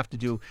think we have to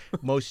do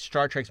most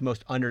Star Trek's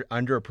most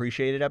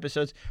underappreciated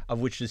episodes,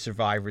 of which The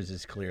Survivors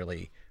is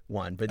clearly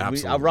one. But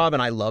Rob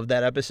and I love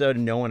that episode,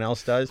 and no one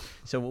else does.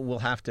 So we'll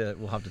have to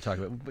talk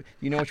about it.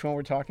 You know which one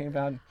we're talking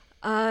about?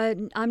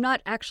 I'm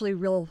not actually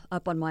real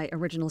up on my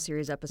original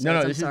series episodes.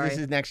 No, this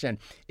is Next Gen.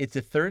 It's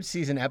the third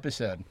season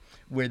episode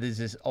where there's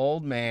this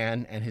old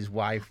man and his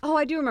wife. Oh,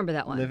 I do remember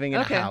that one. Living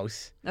in a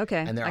house.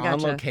 Okay, and they're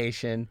on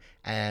location,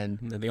 and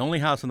they're the only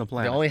house on the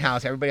planet. The only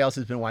house. Everybody else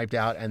has been wiped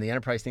out, and the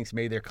Enterprise thinks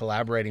maybe they're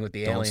collaborating with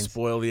the aliens. Don't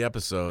spoil the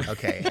episode.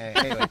 Okay.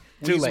 Anyway,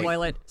 too late.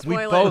 Spoil it. We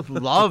both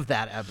love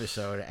that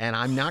episode, and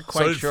I'm not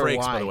quite sure Frakes,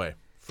 why. By the way,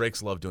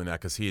 Frakes loved doing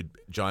that because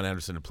John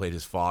Anderson had played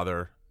his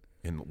father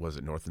in, was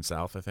it North and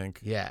South, I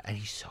think? Yeah, and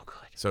he's so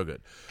good. So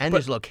good. And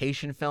there's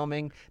location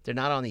filming. They're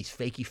not on these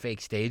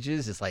fake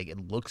stages. It's like,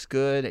 it looks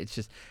good. It's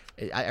just,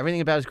 everything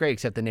about it is great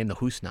except the name The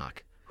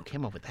Husnak. Who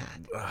came up with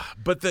that?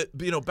 But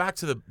back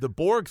to the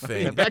Borg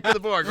thing. Back to the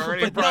Borg,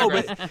 already in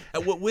progress.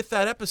 With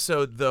that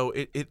episode, though,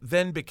 it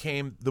then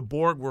became the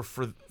Borg were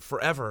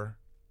forever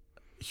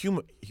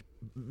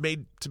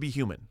made to be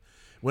human.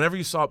 Whenever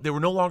you saw, they were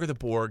no longer the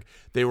Borg.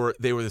 They were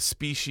the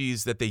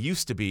species that they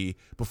used to be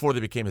before they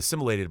became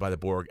assimilated by the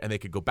Borg, and they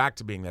could go back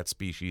to being that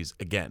species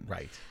again.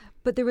 Right.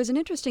 But there was an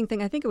interesting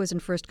thing, I think it was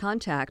in First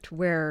Contact,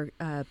 where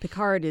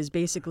Picard is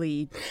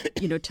basically,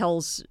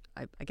 tells,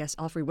 I guess,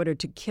 Alfre Woodard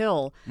to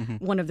kill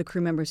one of the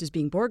crew members who's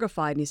being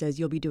Borgified, and he says,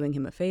 you'll be doing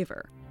him a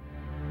favor.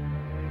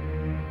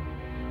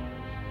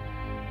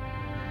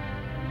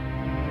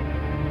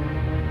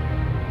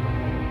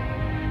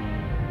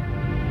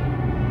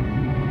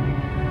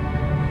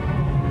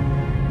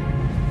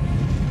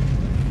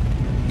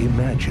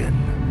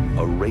 Imagine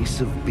a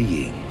race of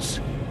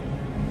beings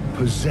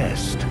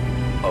possessed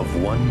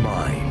of one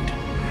mind,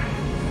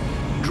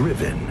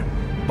 driven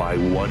by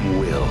one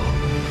will,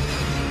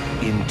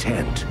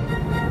 intent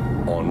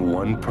on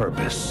one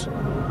purpose: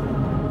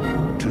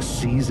 to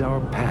seize our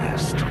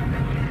past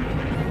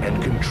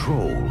and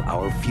control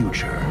our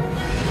future.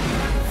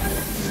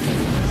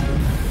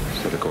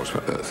 Set a course for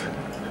Earth.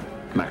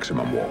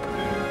 Maximum warp.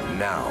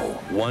 Now,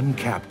 one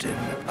captain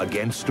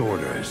against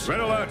orders. Red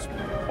alert!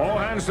 All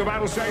hands to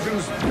battle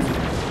stations!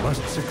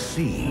 Must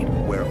succeed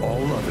where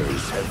all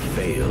others have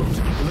failed.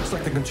 It looks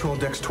like the control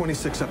deck's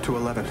 26 up to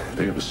 11.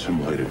 They have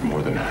assimilated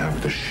more than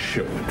half the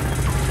ship.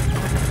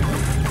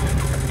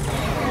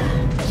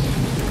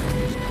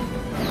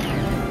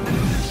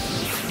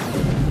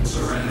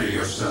 Surrender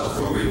yourself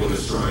or we will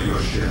destroy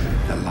your ship.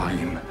 The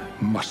line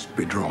must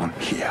be drawn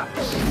here.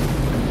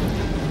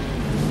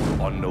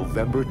 On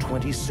November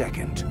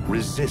 22nd,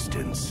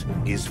 resistance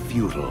is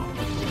futile.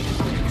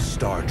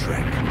 Star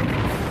Trek,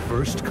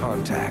 First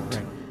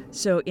Contact.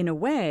 So in a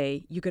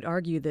way, you could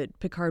argue that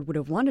Picard would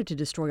have wanted to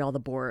destroy all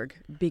the Borg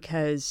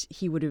because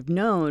he would have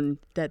known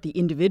that the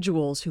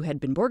individuals who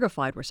had been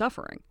Borgified were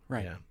suffering.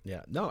 Right.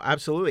 Yeah. No,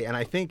 absolutely. And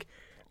I think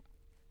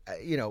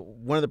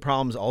one of the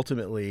problems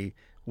ultimately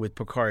with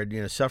Picard,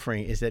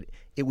 suffering is that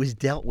it was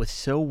dealt with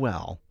so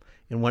well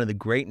in one of the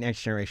great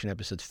Next Generation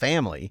episodes,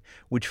 Family,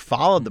 which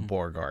followed the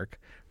Borg arc,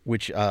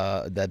 which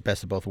that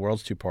Best of Both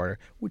Worlds two-parter,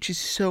 which is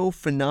so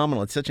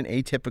phenomenal. It's such an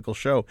atypical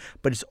show,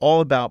 but it's all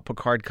about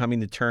Picard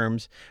coming to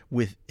terms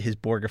with his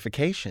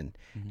Borgification.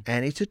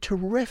 And it's a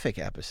terrific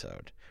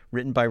episode,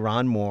 written by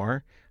Ron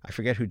Moore. I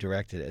forget who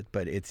directed it,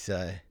 but it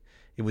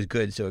was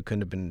good, so it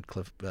couldn't have been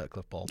Cliff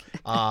Ball.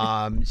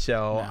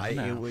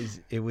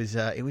 It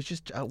was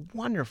just a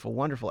wonderful,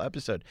 wonderful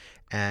episode,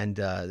 and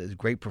there's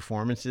great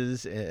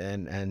performances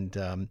and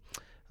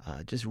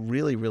just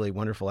really, really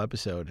wonderful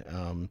episode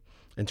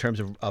in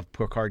terms of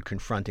Picard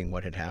confronting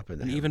what had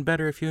happened. And even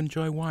better if you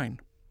enjoy wine.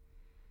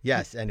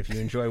 Yes, and if you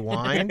enjoy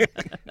wine,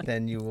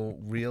 then you will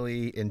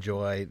really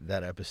enjoy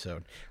that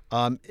episode.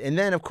 And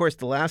then, of course,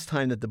 the last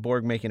time that the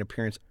Borg make an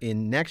appearance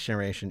in Next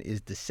Generation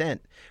is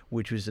Descent,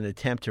 which was an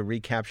attempt to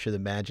recapture the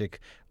magic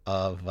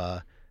of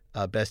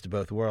Best of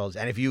Both Worlds.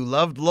 And if you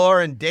loved lore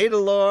and data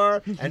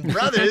lore and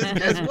brothers,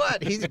 guess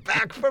what? He's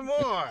back for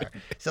more.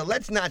 So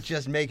let's not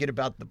just make it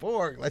about the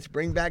Borg. Let's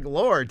bring back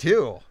lore,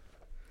 too.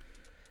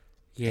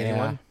 Yeah.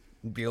 Anyone?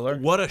 Bueller?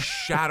 What a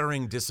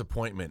shattering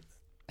disappointment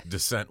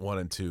Descent 1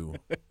 and 2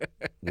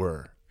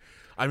 were.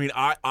 I mean,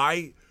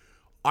 I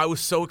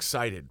was so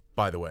excited,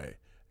 by the way.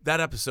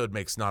 That episode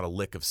makes not a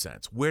lick of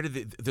sense.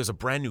 There's a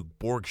brand new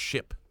Borg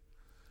ship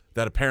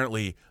that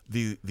apparently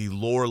the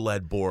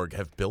lore-led Borg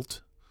have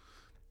built.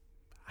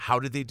 How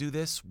did they do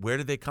this? Where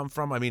did they come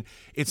from? I mean,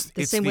 it's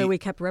the same way we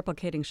kept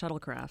replicating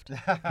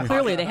shuttlecraft.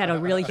 Clearly, they had a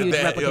really huge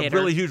replicator. A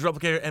really huge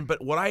replicator.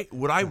 But what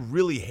I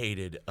really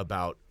hated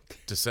about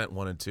Descent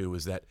 1 and 2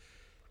 is that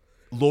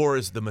lore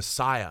is the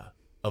messiah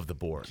of the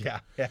Borg. Yeah.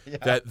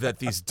 That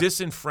these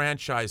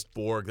disenfranchised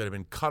Borg that have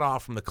been cut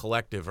off from the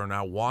collective are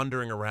now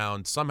wandering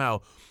around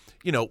somehow.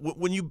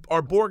 When you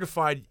are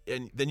Borgified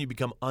and then you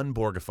become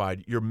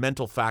unborgified, your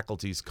mental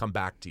faculties come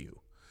back to you.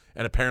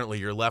 And apparently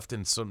you're left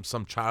in some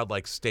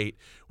childlike state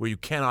where you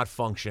cannot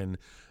function.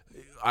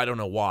 I don't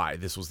know why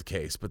this was the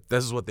case, but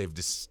this is what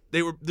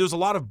there's a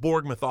lot of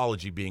Borg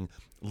mythology being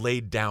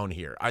laid down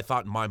here. I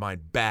thought in my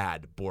mind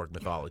bad Borg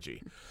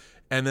mythology.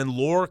 And then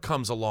Lore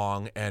comes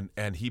along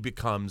and he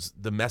becomes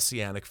the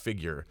messianic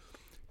figure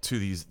to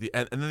these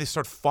and then they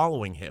start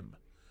following him.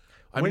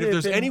 I mean, if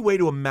there's any way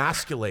to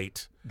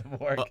emasculate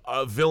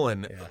a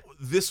villain,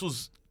 this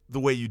was the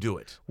way you do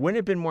it. Wouldn't it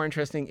have been more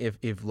interesting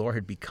if Lore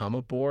had become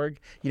a Borg?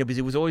 Because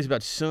it was always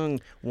about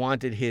Sung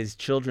wanted his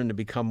children to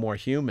become more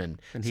human.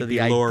 And so the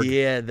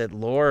idea that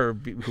Lore,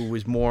 who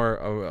was more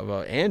of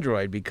an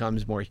android,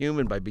 becomes more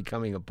human by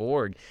becoming a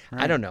Borg.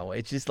 Right. I don't know.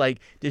 It's just like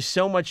there's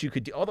so much you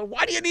could do. Although,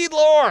 why do you need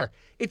Lore?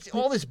 It's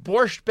all this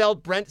Borscht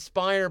Belt, Brent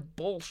Spiner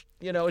bullshit.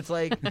 It's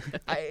like,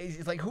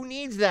 it's like, who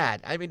needs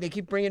that? I mean, they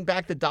keep bringing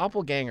back the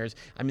doppelgangers.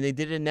 I mean, they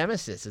did it in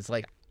Nemesis. It's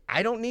like,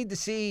 I don't need to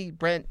see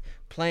Brent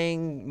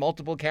playing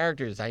multiple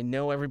characters. I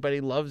know everybody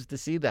loves to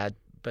see that,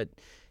 but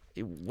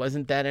it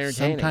wasn't that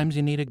entertaining. Sometimes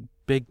you need a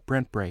big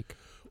Brent break.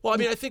 Well, I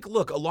mean, I think,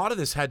 look, a lot of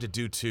this had to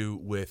do, too,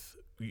 with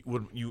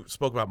when you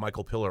spoke about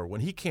Michael Piller. When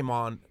he came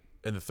on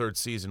in the third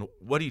season,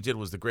 what he did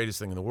was the greatest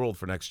thing in the world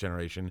for Next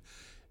Generation,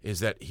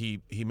 is that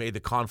he made the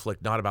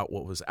conflict not about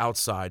what was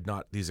outside,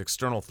 not these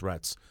external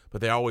threats,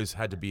 but they always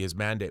had to be, his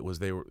mandate was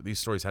these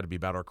stories had to be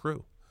about our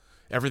crew.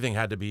 Everything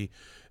had to be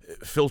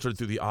filtered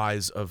through the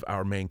eyes of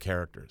our main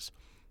characters,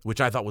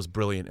 which I thought was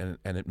brilliant,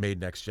 and it made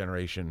Next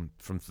Generation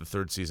from the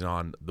third season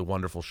on the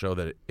wonderful show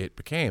that it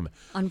became.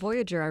 On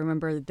Voyager, I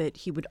remember that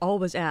he would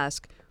always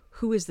ask,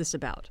 who is this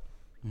about?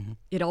 Mm-hmm.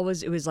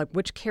 It was like,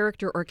 which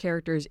character or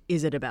characters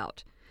is it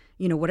about?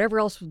 Whatever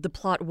else the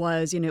plot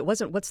was, it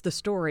wasn't what's the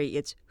story,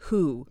 it's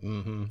who.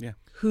 Mm-hmm. Yeah.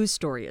 Whose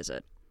story is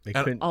it?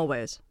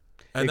 Always.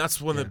 And that's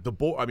when the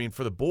Borg, I mean,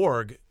 for the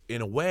Borg,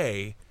 in a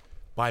way,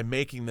 by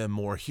making them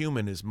more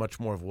human is much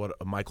more of what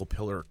a Michael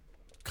Piller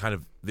kind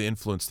of the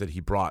influence that he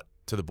brought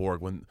to the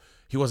Borg when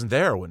he wasn't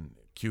there when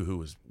Q-Who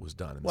was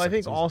done. Well, I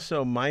think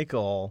also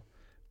Michael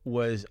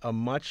was a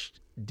much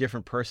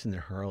different person than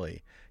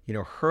Hurley.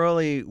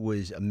 Hurley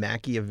was a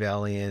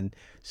Machiavellian,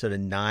 sort of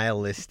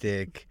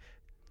nihilistic,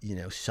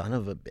 son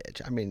of a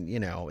bitch. I mean,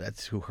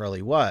 that's who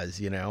Hurley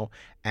was,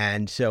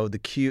 And so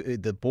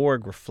the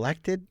Borg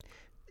reflected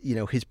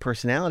his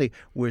personality,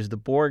 whereas the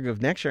Borg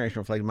of Next Generation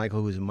reflected Michael,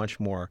 who was a much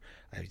more,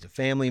 he's a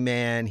family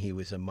man. He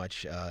was he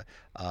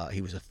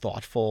was a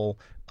thoughtful,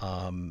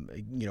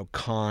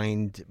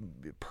 kind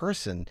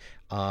person,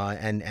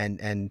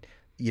 and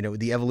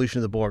the evolution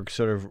of the Borg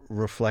sort of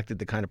reflected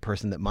the kind of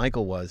person that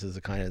Michael was as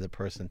a kind of the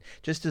person,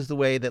 just as the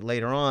way that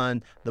later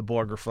on the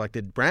Borg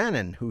reflected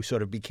Brannon, who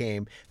sort of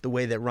became the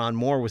way that Ron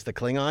Moore was the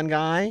Klingon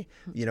guy.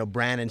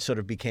 Brannon sort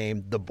of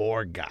became the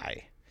Borg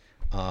guy.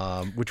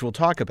 Which we'll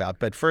talk about.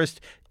 But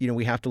first,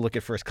 we have to look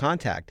at First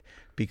Contact,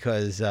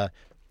 because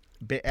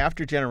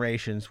after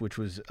Generations, which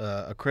was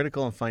a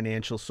critical and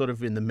financial sort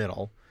of in the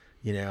middle,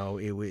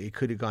 it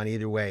could have gone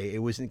either way. It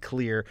wasn't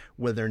clear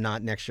whether or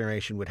not Next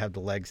Generation would have the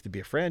legs to be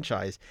a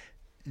franchise.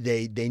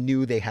 They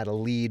knew they had a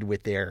lead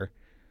with their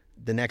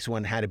the next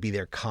one had to be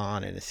their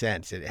Khan in a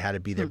sense. It had to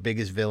be their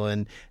biggest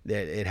villain.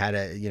 That it had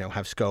to,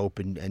 have scope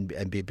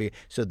and be big.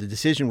 So the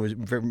decision was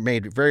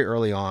made very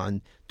early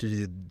on to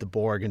do the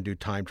Borg and do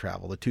time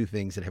travel, the two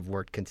things that have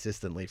worked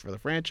consistently for the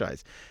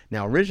franchise.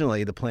 Now,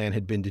 originally the plan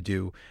had been to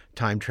do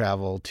time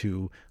travel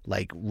to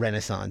like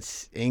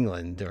Renaissance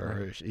England,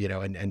 or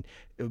and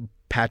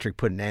Patrick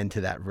put an end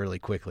to that really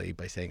quickly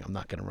by saying, "I'm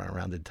not going to run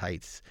around in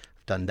tights.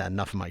 I've done that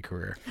enough in my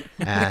career,"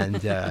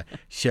 and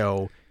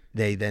so.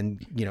 They then,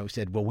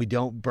 said, well,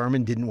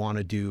 Berman didn't want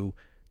to do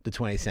the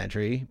 20th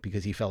century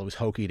because he felt it was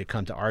hokey to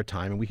come to our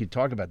time. And we could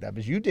talk about that.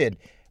 But you did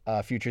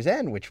Future's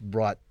End, which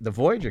brought the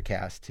Voyager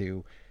cast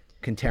to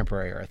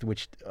contemporary Earth,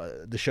 which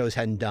the shows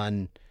hadn't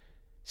done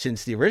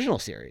since the original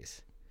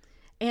series.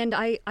 And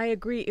I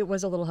agree it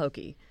was a little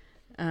hokey.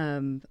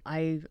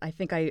 I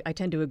think I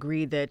tend to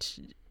agree that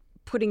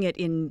putting it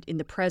in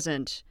the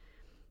present,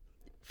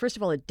 first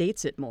of all, it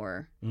dates it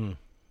more.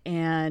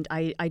 And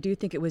I do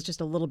think it was just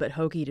a little bit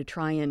hokey to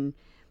try and,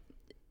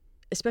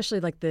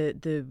 especially like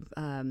the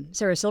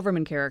Sarah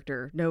Silverman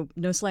character. No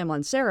slam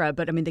on Sarah,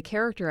 but I mean the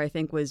character I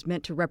think was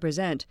meant to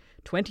represent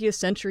 20th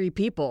century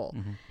people.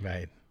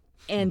 Right.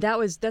 And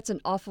that's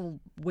an awful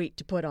weight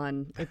to put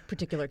on a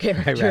particular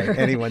character. Right.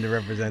 Anyone to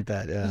represent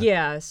that. Yeah.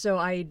 Yeah. So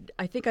I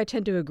think I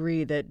tend to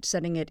agree that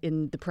setting it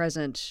in the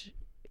present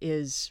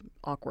is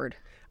awkward.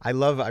 I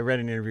read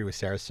an interview with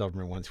Sarah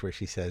Silverman once where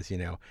she says,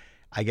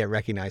 I get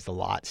recognized a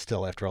lot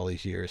still after all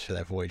these years for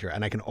that Voyager.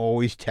 And I can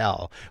always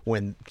tell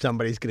when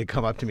somebody's going to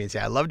come up to me and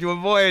say, I loved you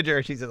in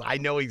Voyager. She says, I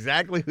know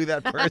exactly who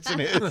that person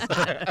is.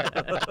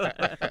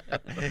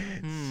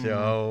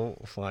 So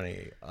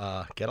funny.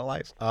 Get a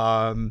life.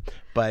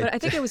 But I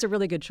think it was a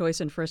really good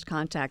choice in First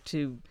Contact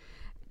to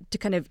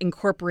kind of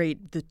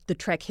incorporate the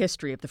Trek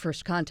history of the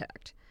First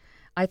Contact.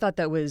 I thought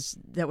that was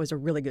a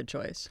really good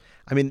choice.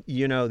 I mean,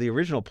 the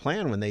original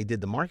plan when they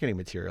did the marketing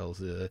materials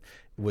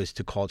was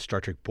to call it Star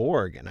Trek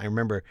Borg. And I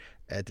remember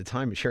at the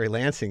time, Sherry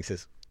Lansing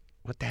says,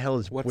 what the hell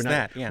is what's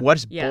that? Yeah.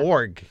 What's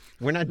Borg?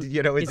 We're not,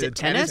 it's a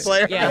tennis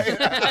player. Yeah.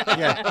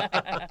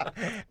 Yeah.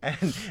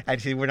 And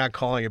actually, we're not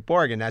calling it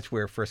Borg, and that's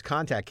where First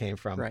Contact came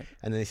from. Right.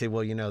 And then they say,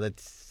 well,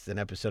 that's an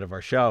episode of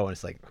our show, and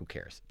it's like, who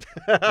cares?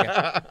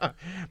 But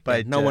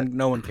no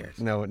one cares.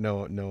 No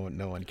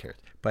one cares.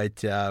 But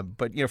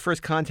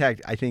First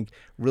Contact, I think,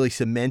 really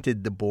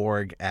cemented the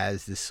Borg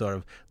as this sort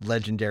of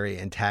legendary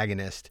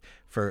antagonist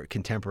for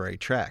contemporary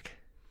Trek.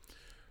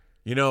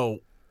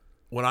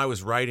 When I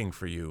was writing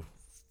for you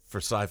for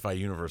Sci-Fi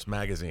Universe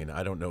magazine,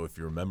 I don't know if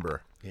you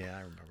remember. Yeah,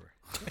 I remember.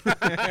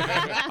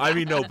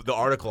 The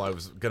article I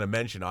was going to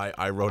mention,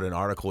 I wrote an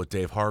article with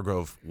Dave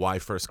Hargrove, why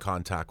First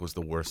Contact was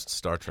the worst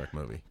Star Trek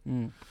movie.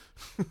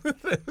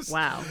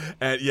 Wow.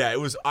 And yeah,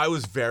 I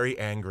was very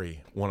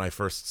angry when I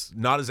first,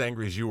 not as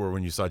angry as you were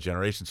when you saw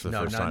Generations for the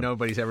first time.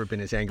 Nobody's ever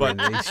been as angry in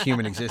his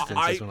human existence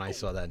as when I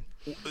saw that.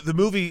 The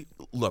movie,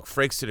 look,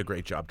 Frakes did a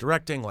great job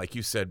directing. Like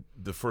you said,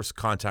 the First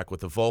Contact with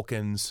the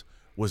Vulcans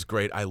was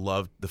great. I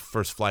loved the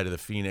First Flight of the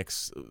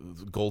Phoenix,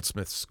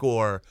 Goldsmith's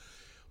score.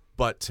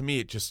 But to me,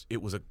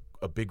 it was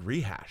a big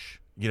rehash.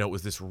 It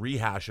was this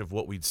rehash of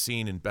what we'd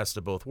seen in Best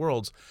of Both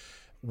Worlds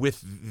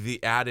with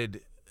the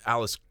added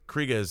Alice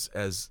Krige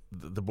as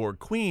the Borg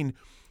Queen,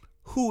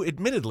 who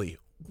admittedly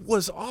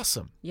was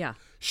awesome. Yeah.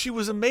 She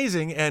was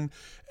amazing. And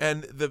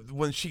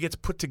when she gets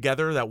put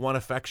together, that one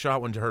effect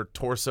shot when her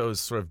torso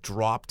is sort of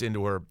dropped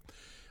into her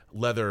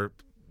leather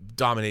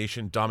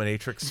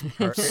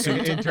dominatrix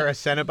suit. Into her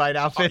Cenobite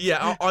outfit.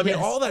 I mean,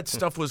 all that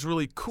stuff was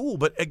really cool.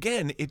 But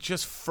again, it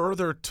just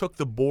further took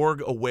the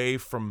Borg away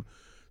from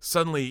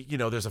suddenly,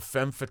 there's a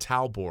femme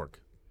fatale Borg.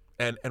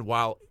 And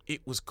while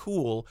it was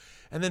cool,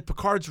 and then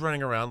Picard's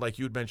running around, like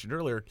you had mentioned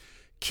earlier,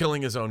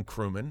 killing his own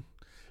crewmen.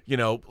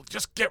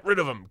 Just get rid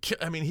of him.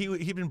 I mean,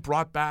 he'd been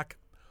brought back.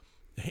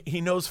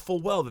 He knows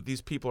full well that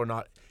these people are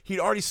not. He'd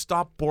already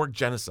stopped Borg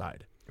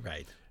genocide.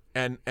 Right.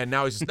 And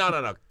now he's just,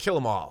 no, kill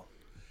them all.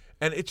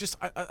 And it just,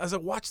 as I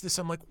watch this,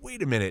 I'm like,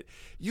 wait a minute.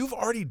 You've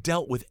already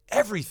dealt with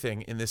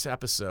everything in this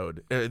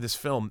episode, this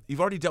film. You've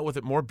already dealt with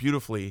it more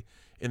beautifully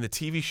in the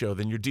TV show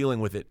than you're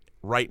dealing with it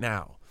right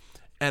now.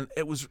 And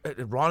it was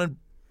Ron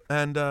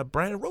and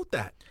Brandon wrote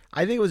that.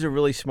 I think it was a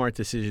really smart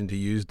decision to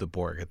use the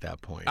Borg at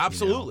that point.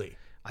 Absolutely.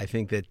 I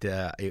think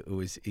that it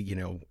was,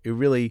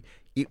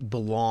 it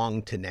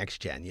belonged to Next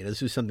Gen.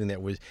 This was something that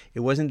it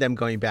wasn't them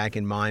going back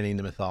and mining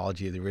the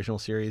mythology of the original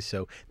series.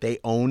 So they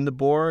owned the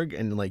Borg,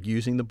 and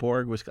using the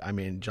Borg was,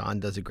 John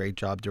does a great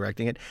job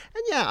directing it.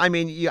 And yeah,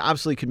 you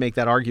absolutely could make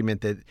that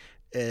argument that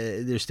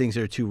there's things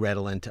that are too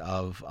redolent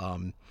of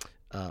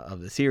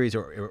the series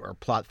or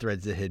plot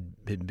threads that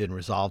had been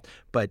resolved.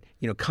 But,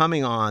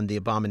 coming on the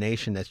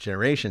Abomination Next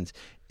Generations,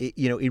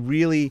 it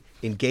really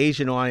engaged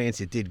an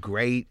audience. It did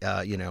great,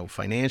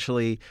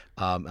 financially,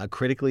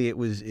 critically. It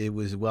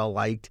was well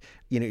liked.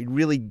 It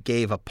really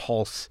gave a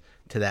pulse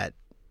to that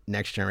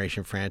Next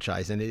Generation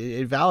franchise, and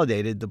it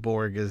validated the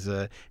Borg as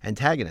an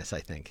antagonist,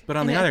 I think. But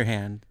on the other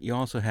hand, you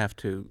also have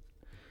to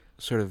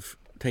sort of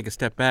take a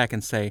step back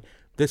and say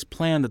this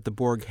plan that the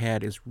Borg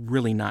had is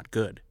really not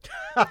good.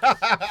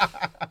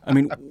 I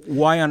mean,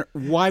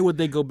 why would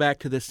they go back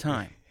to this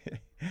time?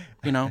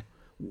 You know,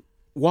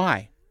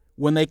 why?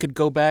 When they could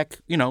go back,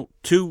 you know,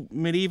 to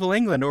medieval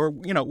England or,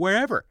 you know,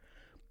 wherever.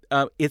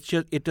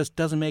 It just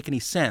doesn't make any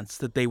sense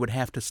that they would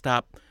have to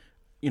stop,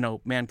 you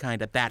know,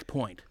 mankind at that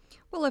point.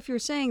 Well, if you're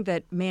saying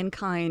that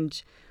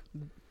mankind,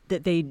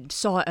 that they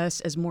saw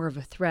us as more of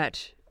a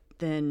threat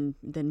than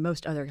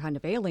most other kind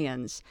of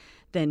aliens,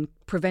 then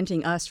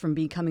preventing us from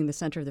becoming the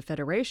center of the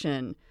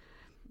Federation,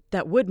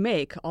 that would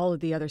make all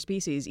of the other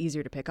species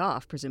easier to pick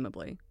off,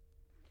 presumably.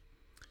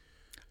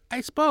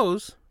 I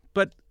suppose,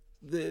 but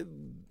the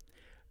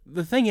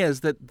thing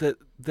is that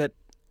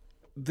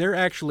they're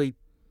actually,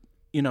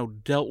 you know,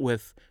 dealt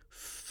with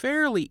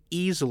fairly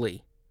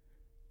easily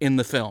in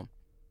the film.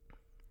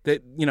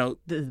 That, you know,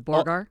 the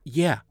Borg are?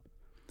 Yeah.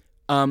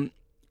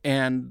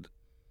 And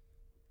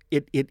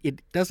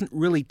it doesn't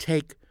really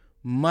take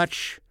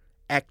much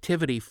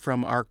activity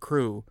from our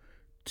crew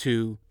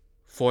to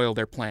foil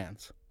their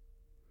plans.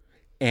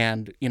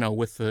 And, you know,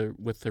 with the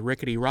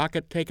rickety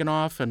rocket taken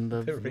off and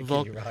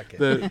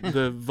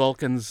the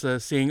Vulcans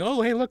seeing,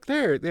 oh, hey, look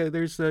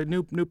there's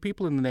new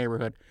people in the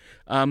neighborhood.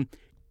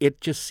 It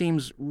just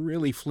seems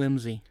really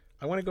flimsy.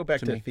 I want to go back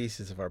to the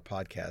thesis of our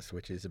podcast,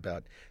 which is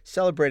about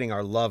celebrating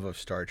our love of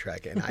Star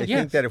Trek. And I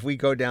think that if we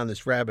go down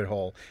this rabbit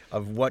hole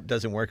of what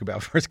doesn't work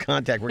about First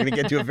Contact, we're going to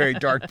get to a very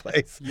dark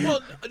place. Well,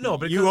 no,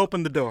 but you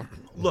opened the door.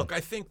 Look, I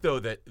think, though,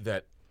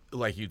 that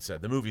like you'd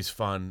said, the movie's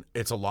fun.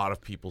 It's a lot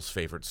of people's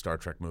favorite Star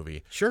Trek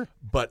movie. Sure.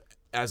 But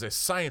as a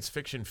science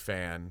fiction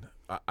fan,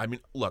 I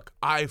mean, look,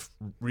 I've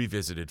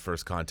revisited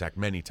First Contact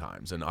many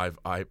times, and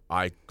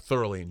I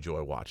thoroughly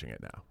enjoy watching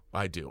it now.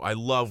 I do. I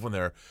love when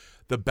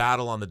the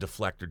battle on the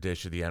deflector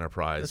dish of the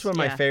Enterprise. That's one of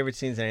my favorite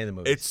scenes in any of the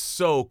movies. It's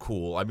so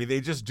cool. I mean, they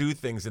just do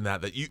things in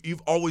that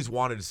you've always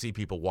wanted to see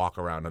people walk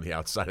around on the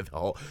outside of the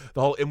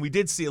whole. And we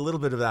did see a little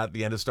bit of that at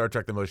the end of Star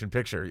Trek: The Motion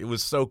Picture. It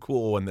was so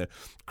cool when the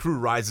crew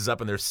rises up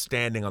and they're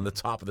standing on the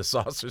top of the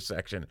saucer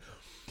section.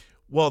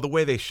 Well, the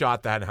way they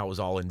shot that and how it was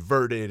all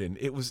inverted, and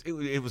it was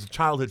a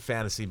childhood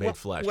fantasy made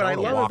flesh. I'll tell you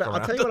what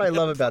I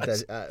love about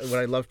that. What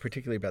I love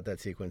particularly about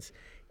that sequence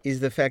is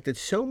the fact that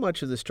so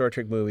much of the Star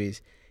Trek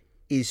movies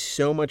is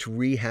so much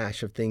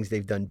rehash of things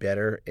they've done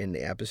better in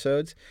the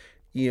episodes.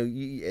 You know,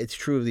 it's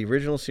true of the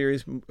original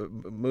series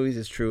movies.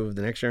 It's true of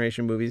the Next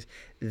Generation movies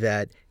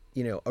that,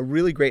 you know, a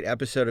really great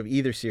episode of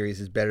either series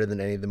is better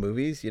than any of the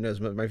movies, you know, is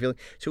my feeling.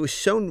 So it was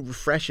so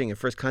refreshing at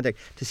First Contact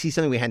to see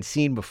something we hadn't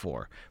seen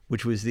before,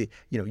 which was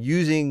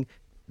using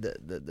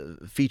the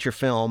feature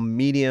film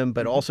medium,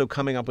 but also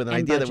coming up with an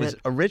idea that was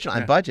original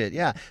and budget,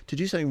 to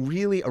do something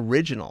really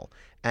original.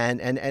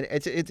 And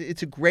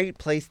it's a great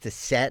place to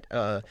set.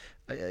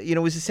 It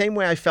was the same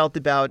way I felt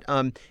about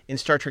in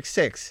Star Trek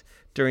VI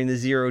during the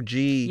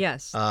Zero-G the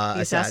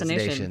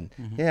assassination.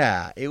 Mm-hmm.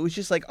 Yeah, it was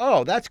just like,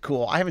 oh, that's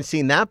cool. I haven't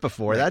seen that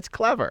before. That's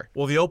clever.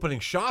 Well, the opening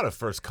shot of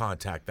First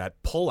Contact,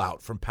 that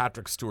pullout from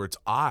Patrick Stewart's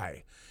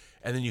eye,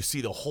 and then you see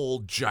the whole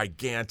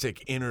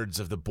gigantic innards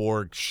of the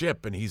Borg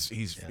ship, and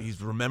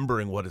he's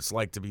remembering what it's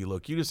like to be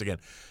Locutus again.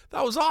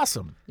 That was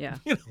awesome. Yeah.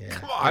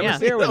 Come on. I was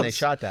there when they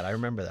shot that. I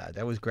remember that.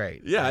 That was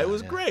great. Yeah, it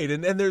was great.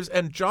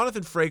 And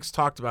Jonathan Frakes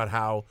talked about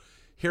how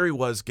here he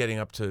was getting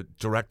up to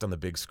direct on the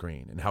big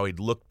screen, and how he'd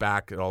looked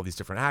back at all these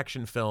different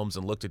action films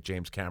and looked at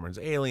James Cameron's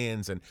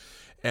Aliens,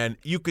 and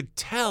you could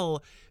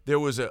tell there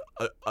was a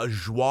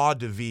joie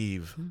de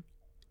vivre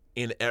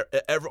in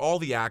all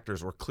the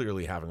actors were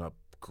clearly having a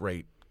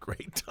great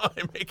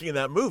time making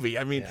that movie.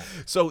 I mean,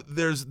 so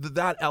there's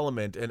that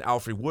element, and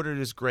Alfre Woodard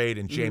is great,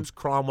 and James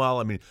Cromwell.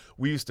 I mean,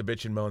 we used to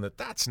bitch and moan that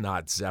that's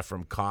not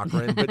Zephram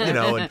Cochrane, but you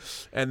know,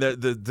 and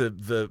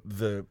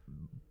the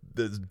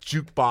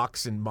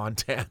jukebox in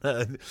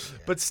Montana,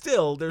 but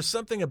still, there's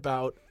something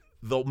about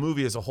the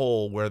movie as a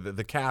whole where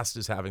the cast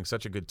is having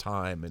such a good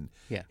time, and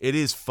it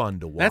is fun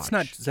to watch. That's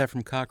not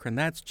Zephram Cochrane.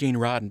 That's Gene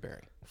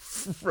Roddenberry.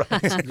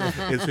 Right,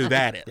 is who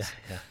that is.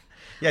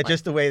 Yeah,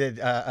 just the way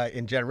that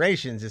in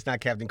Generations, it's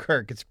not Captain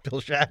Kirk, it's Bill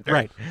Shatner.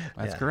 Right,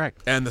 that's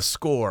correct. And the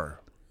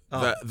score,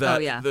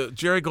 the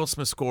Jerry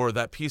Goldsmith score,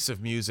 that piece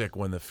of music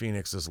when the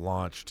Phoenix is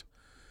launched,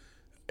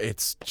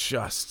 it's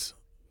just,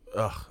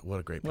 what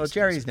a great piece. Well,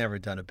 Jerry's never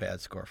done a bad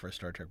score for a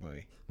Star Trek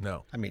movie.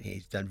 No. I mean,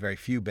 he's done very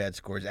few bad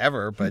scores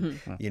ever, but,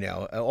 you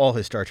know, all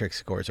his Star Trek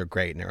scores are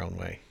great in their own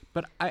way.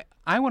 But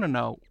I want to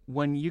know,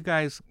 when you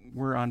guys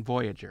were on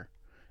Voyager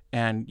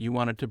and you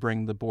wanted to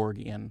bring the Borg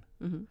in,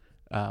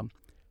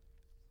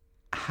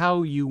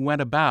 how you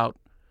went about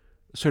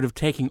sort of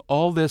taking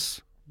all this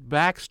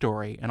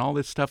backstory and all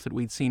this stuff that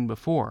we'd seen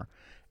before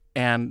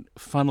and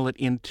funnel it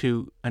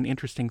into an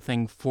interesting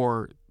thing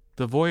for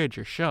the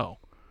Voyager show,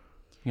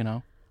 you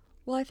know?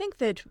 Well, I think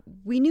that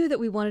we knew that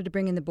we wanted to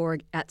bring in the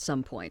Borg at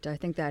some point. I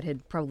think that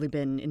had probably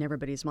been in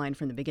everybody's mind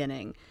from the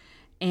beginning.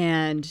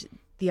 And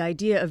the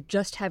idea of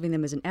just having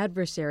them as an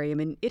adversary, I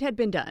mean, it had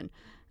been done.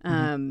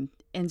 And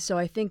so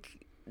I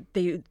think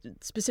they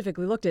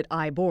specifically looked at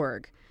I,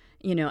 Borg,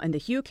 you know, and the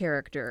Hugh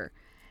character.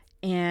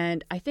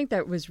 And I think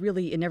that was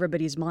really in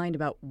everybody's mind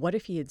about what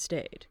if he had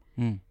stayed?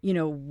 You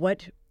know,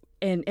 what,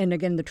 and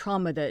again, the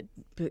trauma that,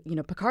 you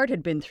know, Picard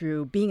had been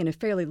through being in a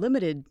fairly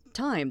limited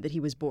time that he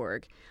was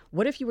Borg.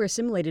 What if you were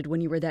assimilated when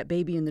you were that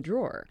baby in the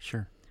drawer?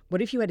 Sure.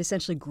 What if you had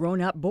essentially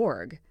grown up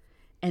Borg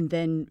and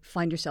then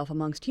find yourself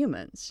amongst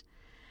humans?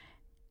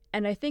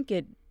 And I think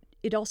it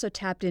also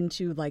tapped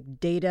into like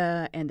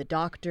Data and the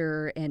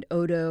Doctor and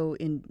Odo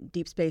in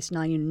Deep Space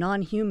Nine,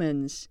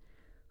 non-humans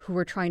who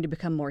were trying to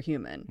become more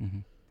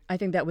human. I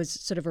think that was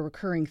sort of a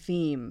recurring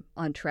theme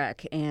on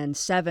Trek, and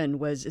Seven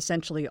was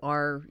essentially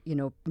our, you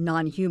know,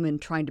 non-human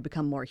trying to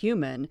become more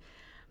human,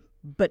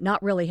 but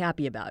not really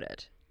happy about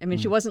it. I mean,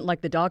 she wasn't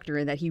like the Doctor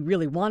in that he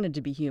really wanted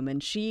to be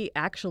human. She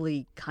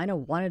actually kind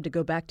of wanted to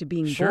go back to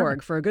being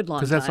Borg for a good long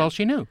time. Because that's all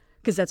she knew.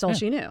 Because that's all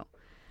she knew.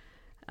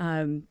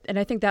 And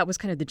I think that was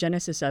kind of the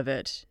genesis of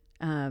it.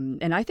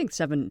 And I think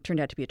Seven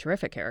turned out to be a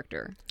terrific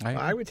character.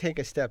 I would take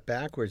a step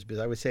backwards because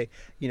I would say,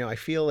 you know, I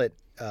feel that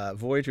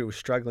Voyager was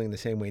struggling the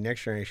same way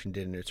Next Generation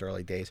did in its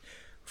early days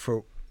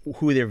for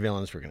who their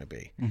villains were going to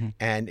be.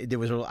 And there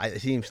was,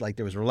 it seems like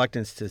there was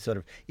reluctance to sort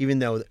of, even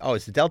though,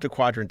 it's the Delta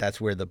Quadrant, that's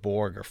where the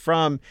Borg are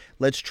from,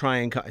 let's try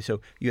and,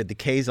 so you had the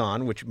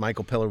Kazon, which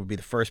Michael Piller would be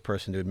the first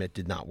person to admit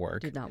did not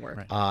work. Did not work.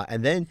 Right.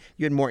 And then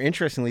you had more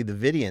interestingly the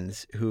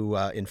Vidians who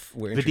were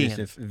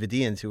introduced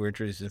Vidians who were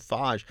introduced in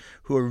Faj,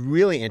 who are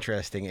really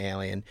interesting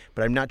alien,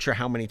 but I'm not sure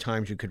how many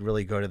times you could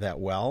really go to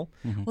that well.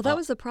 Well, that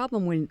was the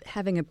problem when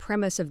having a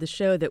premise of the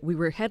show that we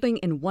were heading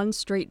in one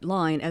straight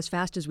line as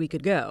fast as we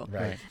could go.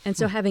 Right. And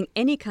so having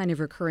any kind of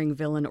recurring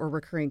villain or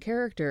recurring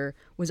character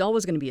was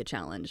always going to be a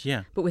challenge.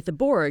 Yeah. But with the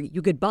Borg,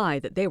 you could buy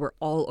that they were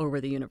all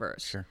over the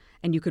universe. Sure.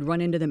 And you could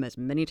run into them as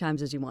many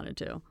times as you wanted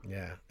to.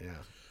 Yeah.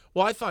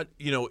 Well, I thought,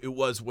 you know, it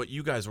was what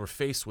you guys were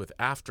faced with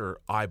after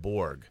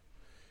iBorg.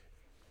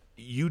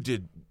 You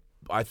did,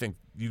 I think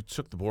you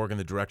took the Borg in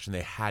the direction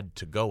they had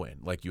to go in.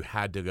 Like, you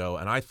had to go.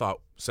 And I thought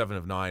 7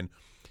 of 9,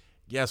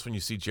 yes, when you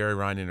see Jerry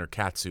Ryan in her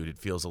catsuit, it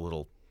feels a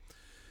little,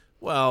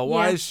 well,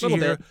 why is she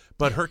here?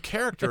 But her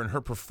character and her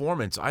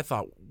performance, I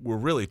thought, were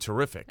really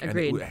terrific.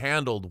 Agreed. And it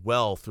handled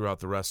well throughout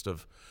the rest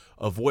of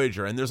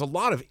Voyager. And there's a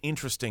lot of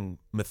interesting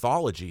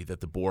mythology that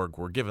the Borg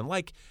were given,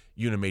 like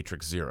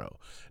Unimatrix Zero.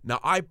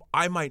 Now,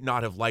 I might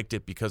not have liked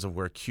it because of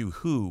where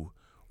Q-Who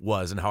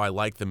was and how I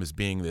liked them as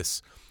being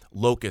this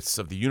locusts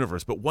of the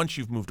universe. But once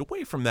you've moved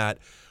away from that,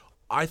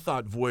 I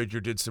thought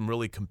Voyager did some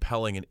really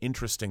compelling and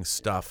interesting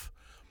stuff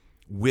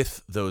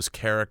with those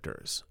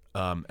characters.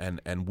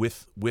 And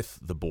with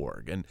the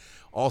Borg, and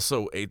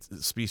also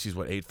species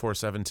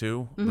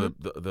 8472,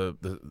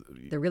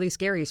 the really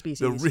scary species,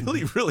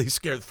 the really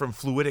scary from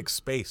fluidic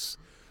space,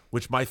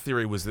 which my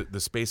theory was that the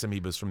space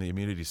amoebas from the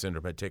Immunity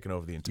Syndrome had taken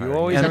over the entire. You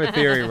always have a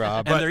theory,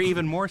 Rob, and they're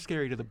even more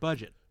scary to the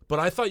budget. But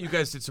I thought you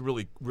guys did some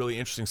really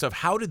interesting stuff.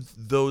 How did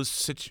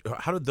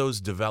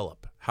those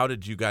develop? How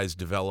did you guys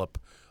develop?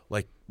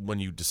 Like when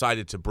you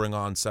decided to bring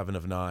on 7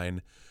 of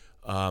 9.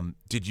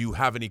 Did you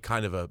have any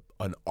kind of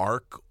an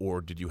arc,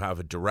 or did you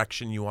have a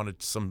direction you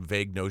wanted, some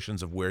vague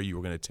notions of where you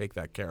were going to take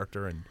that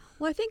character? And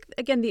well, I think,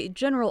 again, the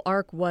general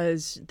arc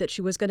was that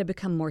she was going to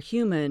become more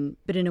human,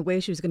 but in a way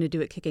she was going to do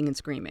it kicking and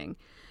screaming.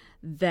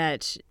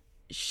 That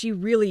she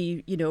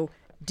really, you know,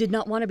 did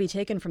not want to be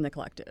taken from the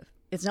collective.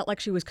 It's not like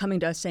she was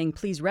coming to us saying,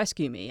 please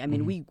rescue me. I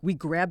mean, we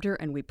grabbed her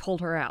and we pulled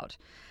her out,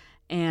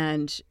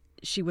 and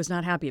she was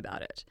not happy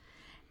about it.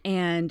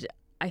 And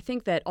I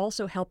think that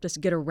also helped us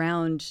get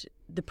around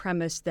the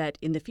premise that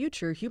in the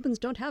future, humans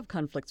don't have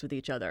conflicts with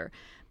each other,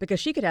 because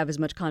she could have as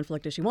much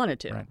conflict as she wanted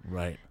to.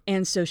 Right.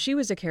 And so she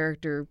was a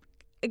character,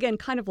 again,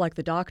 kind of like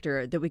the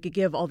Doctor, that we could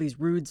give all these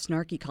rude,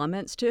 snarky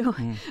comments to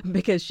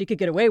because she could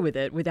get away with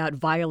it without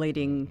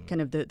violating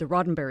kind of the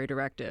Roddenberry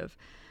directive.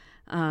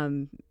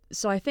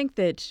 So I think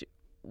that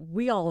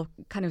we all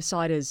kind of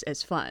saw it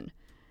as fun,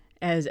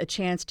 as a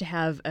chance to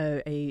have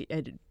a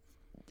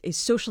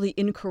socially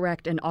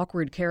incorrect and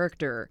awkward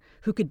character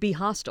who could be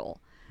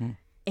hostile.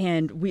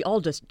 And we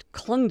all just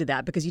clung to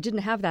that because you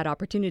didn't have that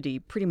opportunity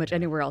pretty much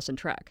anywhere else in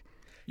Trek.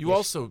 You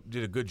also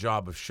did a good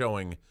job of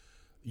showing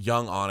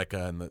young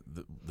Annika and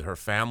her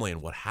family and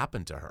what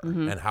happened to her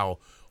and how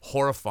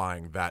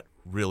horrifying that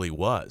really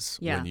was.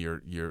 Yeah. When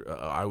you're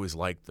I always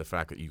liked the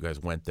fact that you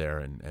guys went there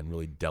and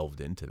really delved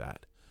into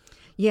that.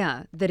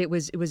 Yeah, that it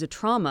was a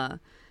trauma,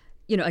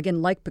 you know,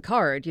 again, like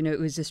Picard, you know, it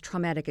was this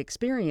traumatic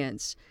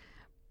experience,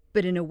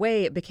 but in a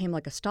way it became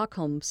like a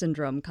Stockholm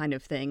syndrome kind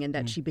of thing, in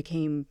that she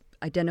became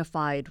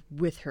identified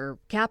with her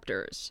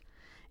captors.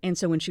 And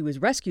so when she was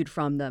rescued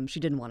from them, she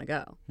didn't want to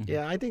go.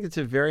 Yeah, I think it's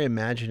a very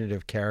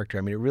imaginative character.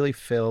 I mean, it really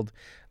filled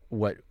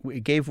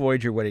it gave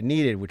Voyager what it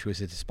needed, which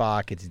was its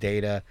Spock, its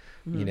Data,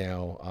 you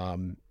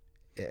know,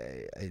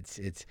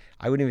 it's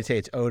I wouldn't even say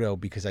it's Odo,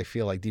 because I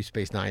feel like Deep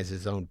Space Nine is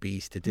his own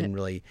beast. It didn't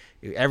really,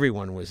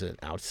 everyone was an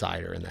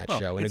outsider in that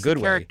show in a good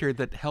way. It's a character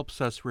that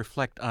helps us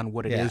reflect on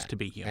what it is to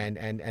be human.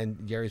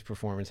 And Jerry's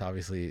performance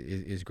obviously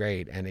is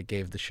great, and it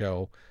gave the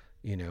show,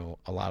 you know,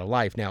 a lot of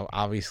life. Now,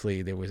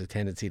 obviously, there was a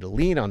tendency to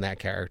lean on that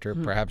character,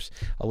 perhaps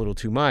a little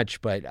too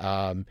much, but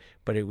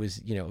it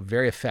was, you know, a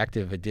very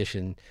effective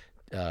addition,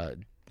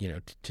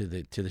 to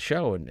the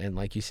show. And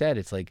like you said,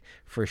 it's like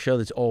for a show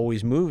that's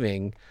always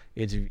moving,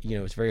 it's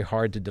it's very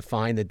hard to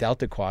define the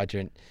Delta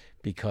Quadrant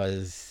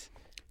because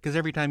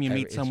every time you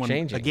meet it's someone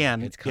changing.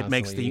 again, It's it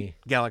makes the constantly-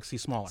 galaxy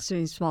smaller.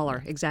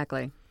 Smaller,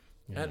 exactly.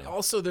 And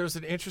also, there's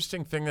an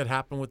interesting thing that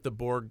happened with the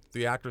Borg,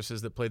 the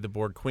actresses that played the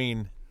Borg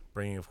Queen,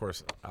 bringing, of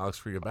course,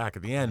 Alex Kriger back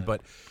at the end,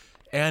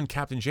 and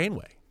Captain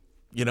Janeway.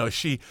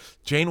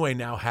 Janeway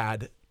now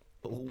had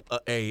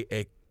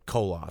a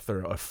Koloth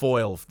or a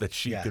foil that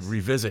she could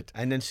revisit.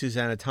 And then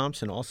Susanna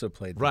Thompson also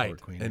played the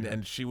Borg Queen.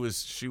 And she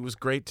was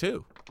great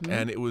too.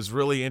 And it was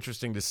really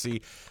interesting to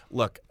see.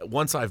 Look,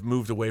 once I've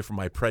moved away from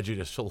my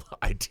prejudicial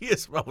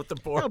ideas about what the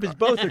Borg. No, because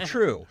both are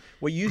true.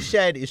 What you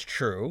said is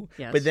true.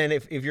 Yes. But then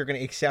if you're going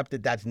to accept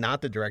that that's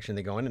not the direction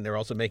they go in, and they're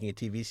also making a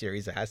TV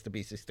series that has to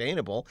be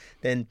sustainable,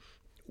 then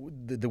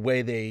the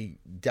way they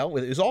dealt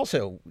with it is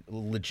also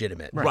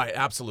legitimate. Right,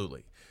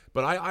 absolutely.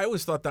 But I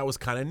always thought that was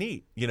kind of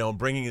neat,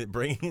 bringing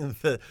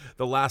the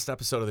last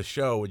episode of the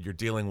show when you're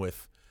dealing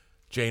with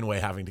Janeway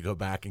having to go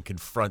back and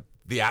confront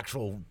the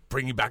actual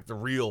bringing back the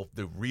real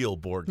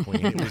Borg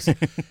Queen.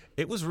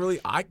 It was really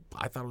I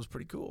thought it was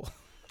pretty cool.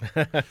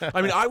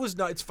 I mean, I was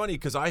not. It's funny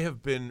because I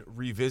have been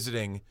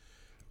revisiting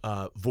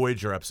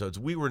Voyager episodes.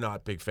 We were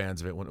not big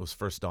fans of it when it was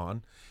first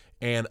on,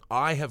 and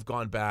I have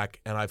gone back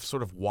and I've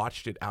sort of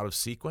watched it out of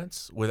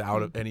sequence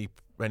without any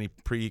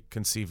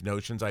preconceived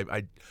notions.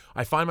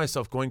 I find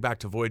myself going back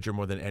to Voyager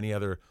more than any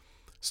other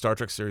Star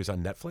Trek series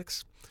on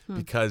Netflix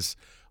because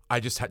I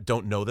just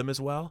don't know them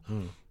as well.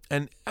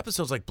 And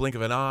episodes like Blink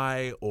of an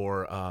Eye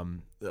or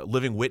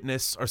Living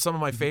Witness are some of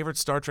my favorite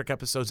Star Trek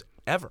episodes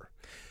ever.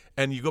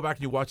 And you go back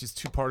and you watch these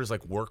two-parters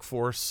like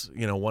Workforce,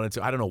 1 and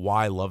 2. I don't know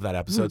why I love that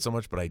episode so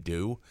much, but I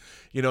do.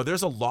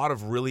 There's a lot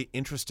of really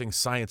interesting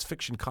science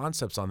fiction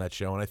concepts on that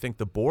show, and I think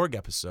the Borg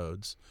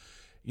episodes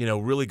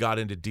really got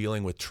into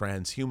dealing with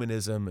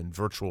transhumanism and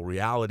virtual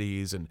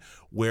realities and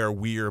where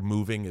we're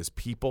moving as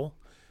people.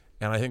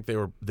 And I think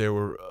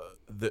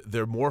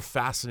they're more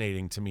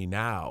fascinating to me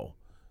now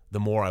the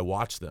more I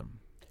watch them.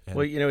 And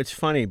well, it's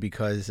funny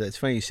because it's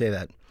funny you say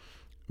that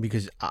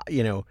because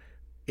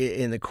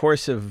in the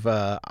course of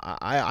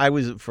I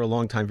was for a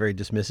long time very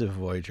dismissive of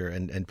Voyager,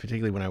 and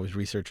particularly when I was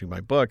researching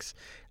my books.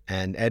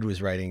 And Ed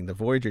was writing the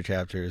Voyager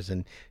chapters,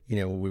 and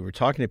we were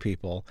talking to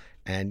people,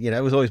 and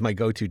it was always my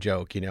go-to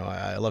joke.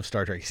 I love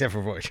Star Trek except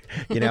for Voyager.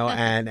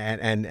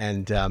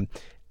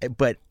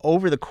 But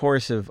over the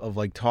course of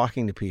like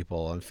talking to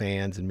people and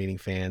fans and meeting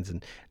fans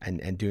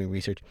and doing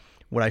research,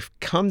 what I've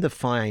come to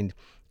find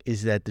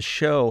is that the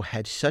show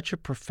had such a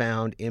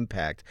profound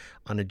impact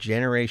on a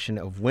generation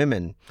of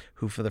women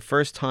who, for the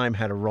first time,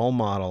 had a role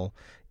model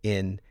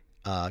in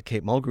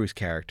Kate Mulgrew's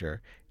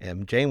character,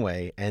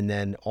 Janeway, and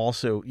then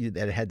also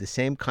that it had the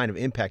same kind of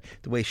impact.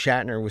 The way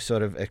Shatner was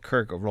sort of at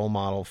Kirk a role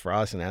model for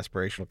us, an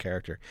aspirational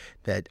character,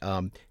 that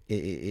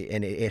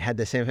it had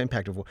the same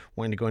impact of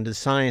wanting to go into the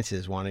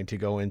sciences, wanting to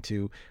go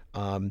into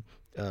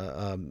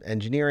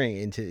engineering,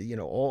 into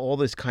all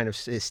this kind of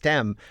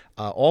STEM,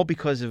 all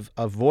because of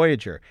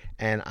Voyager.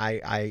 And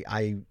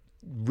I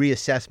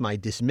reassess my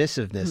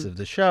dismissiveness of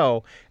the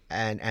show,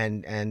 and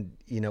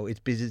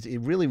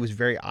it really was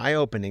very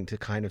eye-opening to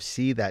kind of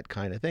see that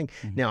kind of thing.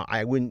 Now,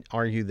 I wouldn't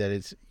argue that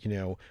it's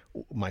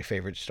my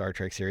favorite Star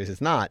Trek series.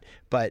 It's not,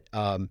 but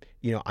I'm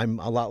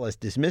a lot less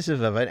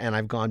dismissive of it, and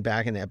I've gone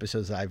back in the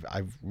episodes I've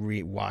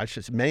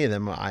rewatched. Many of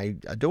them I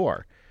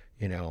adore.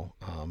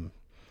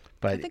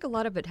 But I think a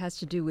lot of it has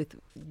to do with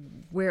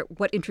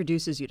what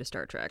introduces you to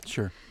Star Trek.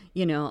 Sure.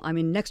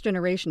 Next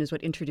Generation is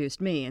what introduced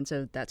me, and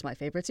so that's my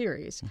favorite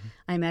series.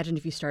 I imagine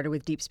if you started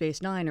with Deep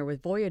Space Nine or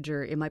with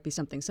Voyager, it might be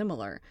something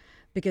similar,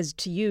 because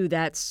to you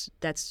that's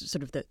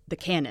sort of the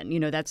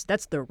canon.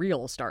 That's the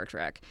real Star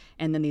Trek,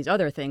 and then these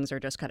other things are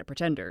just kind of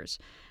pretenders.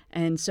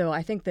 And so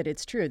I think that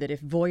it's true that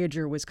if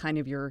Voyager was kind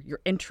of your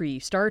entry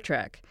Star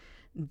Trek,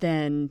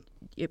 then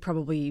it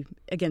probably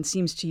again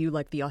seems to you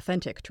like the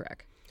authentic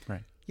Trek.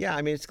 Right. Yeah,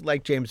 I mean, it's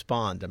like James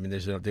Bond. I mean,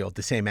 there's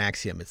the same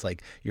axiom. It's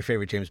like your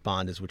favorite James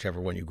Bond is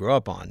whichever one you grew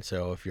up on.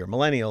 So if you're a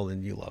millennial,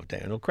 then you love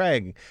Daniel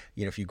Craig.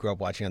 If you grew up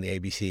watching on the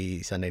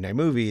ABC Sunday Night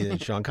Movie, then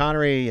Sean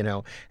Connery,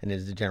 and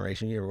there's the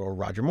generation, or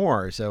Roger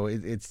Moore. So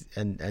it's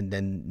and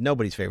then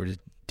nobody's favorite is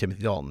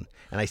Timothy Dalton.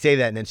 And I say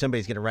that, and then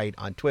somebody's going to write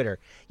on Twitter,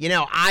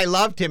 I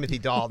love Timothy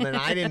Dalton, and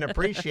I didn't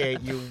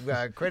appreciate you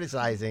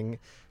criticizing.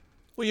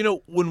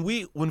 Well,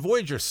 when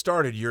Voyager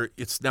started,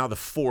 it's now the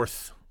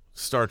fourth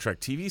Star Trek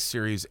TV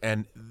series,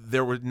 and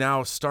there were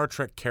now Star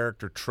Trek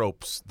character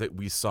tropes that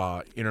we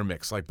saw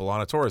intermix, like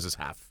B'Elanna Torres is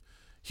half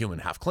human,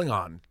 half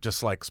Klingon,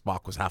 just like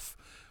Spock was half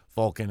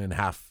Vulcan and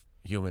half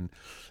human.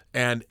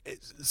 And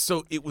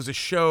so it was a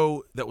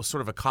show that was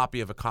sort of a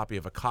copy of a copy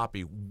of a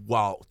copy,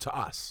 while to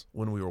us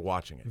when we were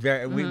watching it.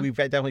 We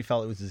definitely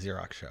felt it was a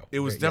Xerox show.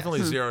 It was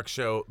definitely a Xerox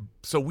show.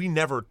 So we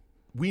never,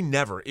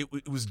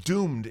 it was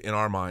doomed in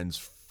our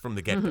minds from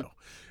the get-go.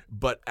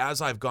 But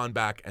as I've gone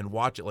back and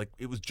watched it, like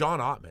it was John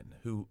Ottman,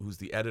 who's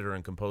the editor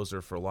and composer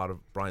for a lot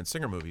of Bryan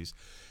Singer movies,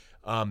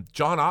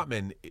 John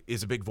Ottman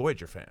is a big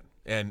Voyager fan.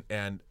 And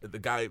the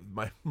guy,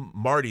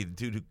 Marty, the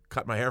dude who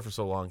cut my hair for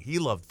so long, he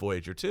loved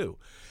Voyager too.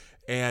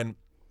 And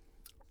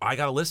I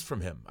got a list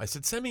from him. I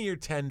said, send me your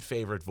 10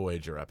 favorite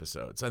Voyager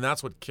episodes. And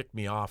that's what kicked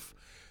me off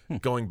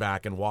going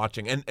back and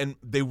watching. And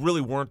they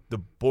really weren't the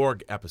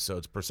Borg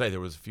episodes per se. There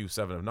was a few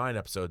 7 of 9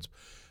 episodes.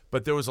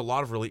 But there was a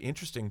lot of really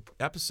interesting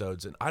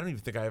episodes. And I don't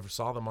even think I ever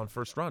saw them on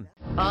first run.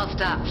 All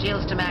stop.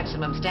 Shields to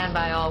maximum. Stand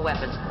by all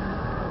weapons.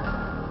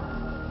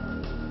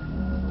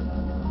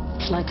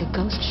 It's like a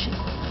ghost ship.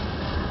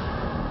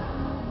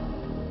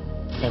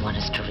 They want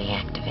us to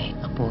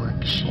reactivate a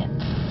Borg ship.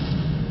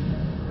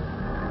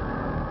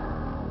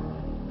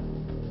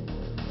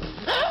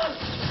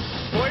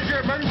 Voyager,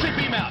 emergency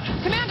beam out.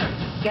 Commander!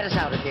 Get us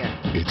out of here.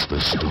 It's the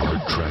Star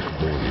Trek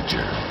Voyager.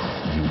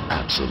 You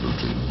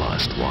absolutely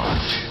must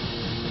watch.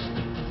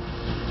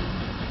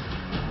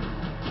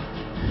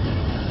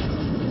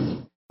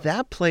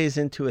 That plays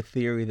into a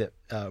theory that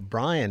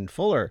Brian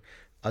Fuller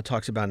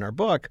talks about in our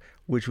book,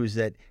 which was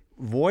that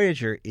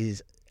Voyager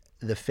is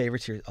the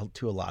favorite series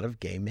to a lot of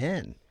gay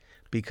men.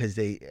 Because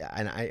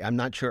I'm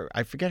not sure,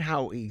 I forget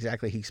how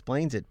exactly he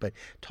explains it, but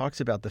talks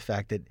about the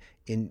fact that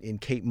in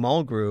Kate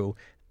Mulgrew,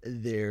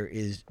 there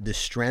is the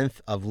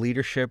strength of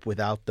leadership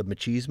without the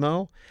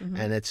machismo,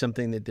 and it's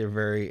something that they're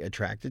very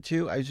attracted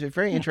to. It was a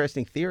very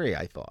interesting theory,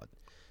 I thought.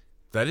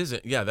 That is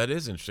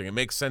interesting. It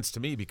makes sense to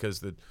me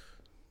because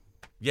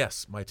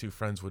yes, my two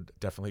friends would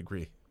definitely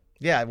agree.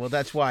 Yeah, well,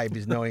 that's why,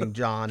 because knowing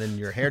John and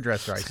your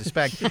hairdresser, I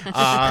suspect that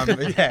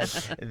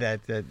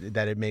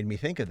it made me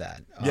think of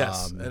that.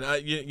 Yes,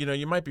 and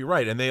you might be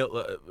right. And they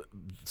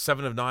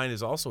 7 of 9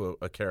 is also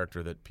a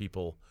character that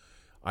people,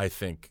 I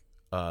think,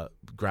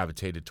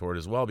 gravitated toward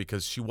as well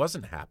because she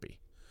wasn't happy,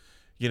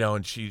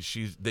 and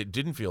they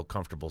didn't feel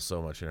comfortable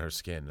so much in her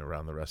skin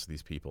around the rest of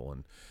these people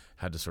and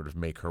had to sort of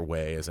make her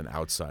way as an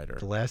outsider.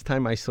 The last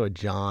time I saw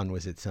John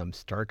was at some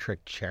Star Trek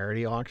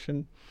charity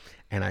auction.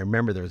 And I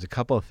remember there was a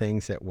couple of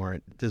things that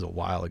weren't, this is a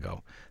while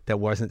ago, that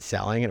wasn't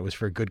selling, and it was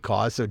for a good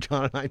cause. So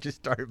John and I just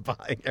started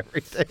buying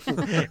everything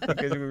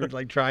because we were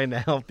like trying to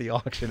help the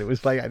auction. It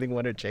was like, I think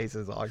one of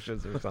Chase's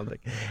auctions or something.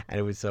 And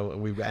it was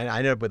and I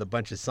ended up with a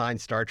bunch of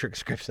signed Star Trek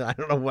scripts. And I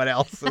don't know what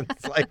else. And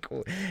it's like,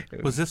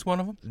 was this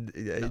one of them?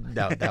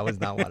 No, that was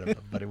not one of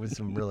them. But it was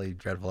some really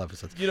dreadful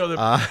episodes.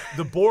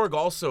 The Borg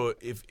also,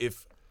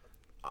 if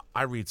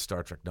I read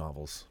Star Trek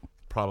novels,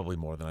 probably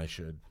more than I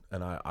should.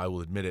 And I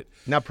will admit it.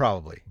 Not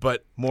probably,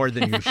 but more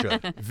than you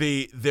should.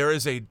 There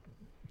is a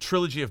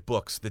trilogy of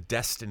books, the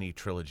Destiny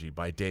trilogy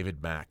by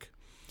David Mack.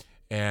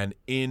 And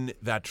in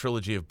that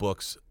trilogy of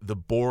books, the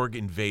Borg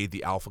invade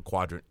the Alpha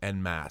Quadrant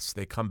en masse.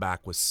 They come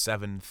back with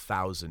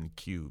 7,000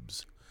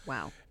 cubes.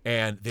 Wow.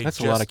 And that's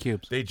a lot of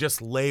cubes. They just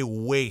lay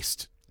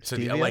waste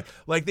to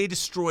like they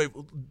destroy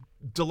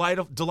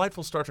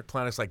delightful Star Trek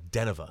planets like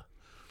Deneva.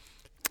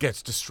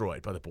 Gets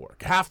destroyed by the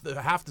Borg. Half the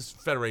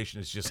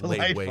Federation is just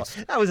laid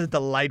waste. That was a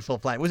delightful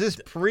planet. Was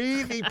this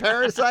pre the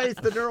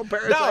parasites, the neural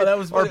parasites? No, that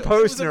was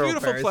post neural It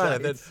was a beautiful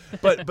parasites?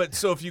 planet. But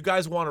so if you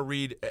guys want to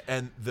read,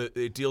 and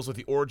it deals with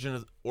the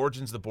origins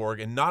of the Borg,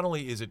 and not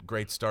only is it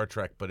great Star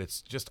Trek, but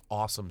it's just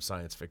awesome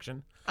science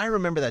fiction. I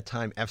remember that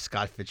time F.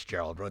 Scott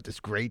Fitzgerald wrote this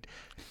great.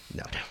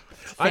 No,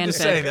 I'm just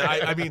saying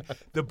that. I mean,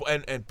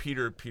 and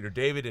Peter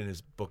David in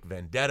his book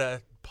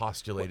Vendetta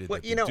postulated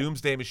that the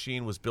Doomsday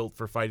Machine was built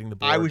for fighting the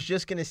Borg. I was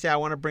just going to say, I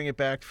want to bring it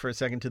back for a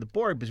second to the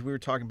Borg, because we were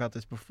talking about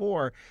this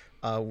before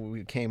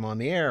we came on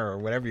the air, or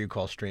whatever you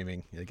call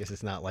streaming. I guess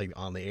it's not like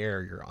on the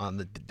air, you're on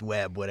the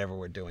web, whatever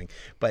we're doing.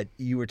 But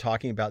you were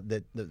talking about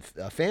the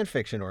fan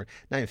fiction, or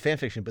not even fan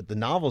fiction, but the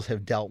novels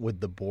have dealt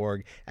with the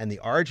Borg and the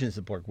origins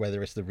of the Borg,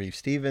 whether it's the Reeve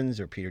Stevens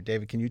or Peter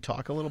David. Can you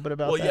talk a little bit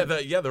about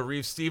that? The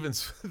Reeve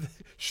Stevens,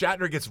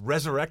 Shatner gets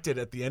resurrected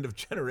at the end of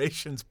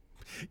Generations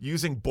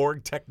using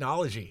Borg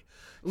technology.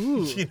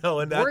 Ooh,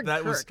 and Borg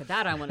that Kirk, was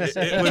that I want to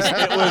say. It was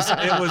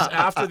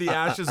after the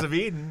Ashes of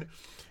Eden,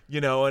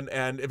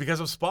 and because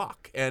of Spock,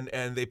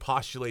 and they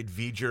postulate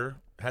V'ger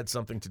had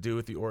something to do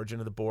with the origin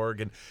of the Borg,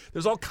 and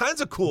there's all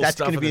kinds of cool That's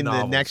stuff. That's going to be in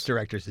novels. the next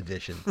director's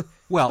edition.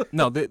 Well,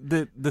 no,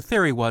 the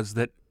theory was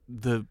that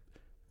the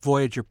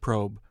Voyager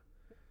probe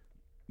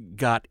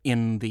got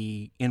in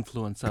the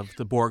influence of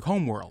the Borg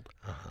homeworld,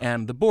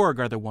 and the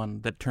Borg are the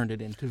one that turned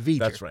it into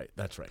V'ger.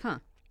 That's right. Huh.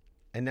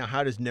 And now,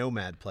 how does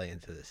Nomad play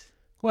into this?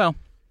 Well,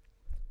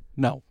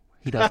 no,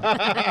 he doesn't.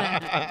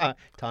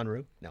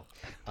 Tonru? No.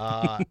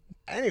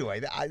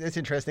 Anyway, that's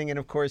interesting. And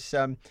of course,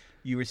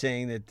 you were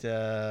saying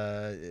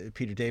that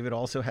Peter David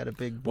also had a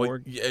big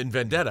Borg. Well, in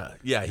Vendetta,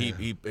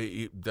 he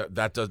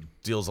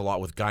deals a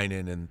lot with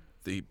Guinan and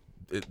the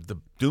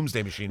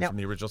Doomsday Machine from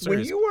the original series.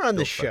 When you were on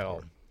the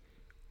show,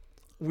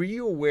 were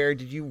you aware,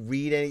 did you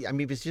read any, I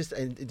mean, it was just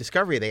in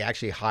Discovery, they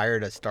actually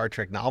hired a Star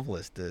Trek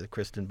novelist,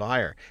 Kristen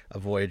Beyer, a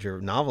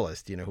Voyager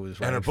novelist, who was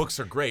writing. And her books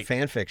are great.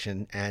 Fan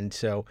fiction. And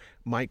so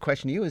my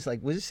question to you is,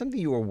 was this something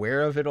you were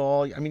aware of at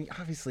all? I mean,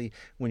 obviously,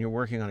 when you're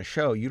working on a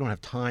show, you don't have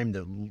time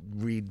to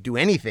do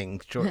anything,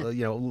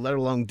 let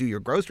alone do your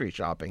grocery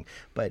shopping.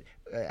 But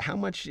how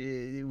much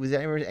was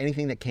there ever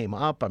anything that came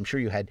up? I'm sure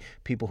you had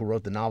people who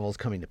wrote the novels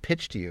coming to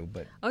pitch to you,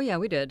 but Oh yeah,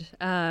 we did.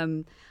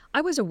 I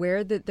was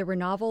aware that there were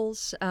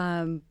novels,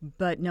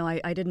 but no,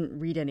 I didn't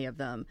read any of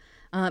them.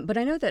 But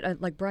I know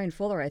that like Brian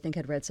Fuller, I think,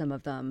 had read some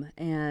of them,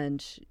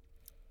 and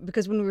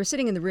because when we were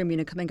sitting in the room,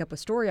 coming up with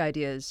story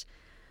ideas,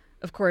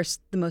 of course,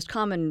 the most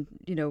common,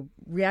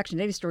 reaction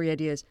to any story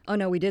idea is, "Oh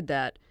no, we did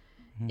that."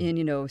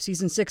 In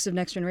season 6 of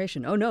Next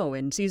Generation. Oh no,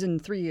 in season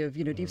 3 of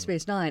Deep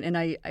Space Nine. And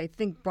I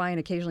think Brian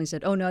occasionally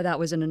said, "Oh no, that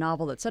was in a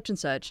novel that's such and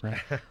such,"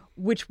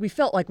 which we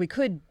felt like we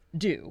could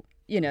do.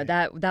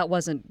 That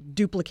wasn't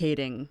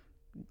duplicating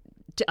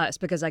to us,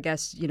 because I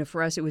guess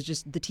for us it was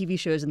just the TV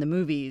shows and the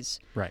movies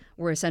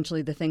were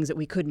essentially the things that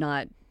we could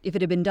not. If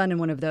it had been done in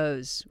one of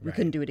those, we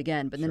couldn't do it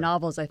again. But the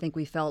novels, I think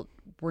we felt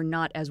were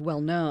not as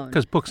well known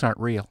because books aren't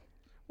real.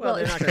 Well,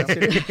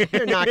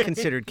 they're not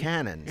considered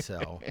canon,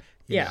 so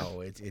you know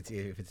it's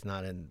if it's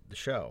not in the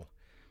show.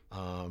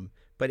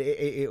 But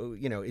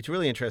it's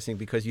really interesting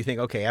because you think,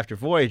 okay, after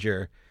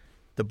Voyager,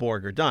 the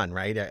Borg are done,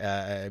 right?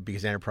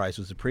 Because Enterprise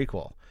was a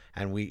prequel,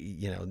 and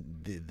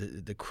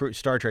the crew,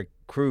 Star Trek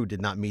crew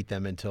did not meet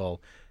them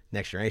until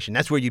Next Generation.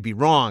 That's where you'd be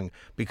wrong,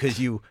 because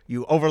you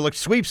overlooked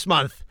Sweeps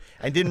Month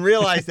and didn't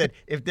realize that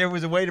if there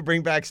was a way to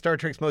bring back Star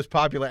Trek's most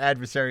popular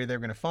adversary, they're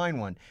going to find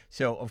one.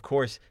 So, of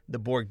course, the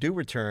Borg do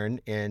return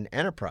in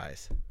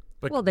Enterprise.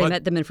 Well, they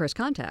met them in First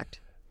Contact.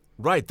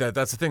 Right.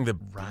 That's the thing. The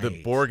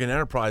Borg and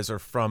Enterprise are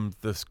from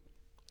this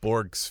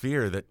Borg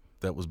sphere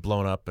that was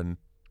blown up, and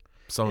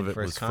some of it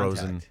was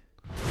frozen.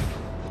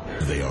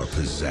 They are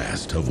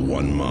possessed of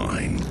one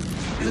mind.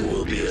 You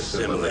will be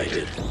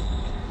assimilated.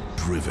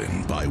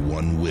 Driven by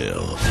one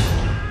will.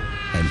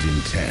 And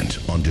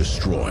intent on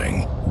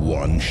destroying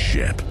one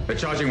ship. They're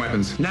charging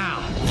weapons.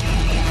 Now!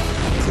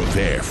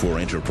 Prepare for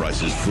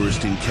Enterprise's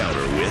first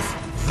encounter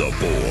with the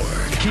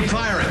Borg. Keep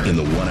firing! In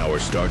the 1-hour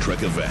Star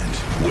Trek event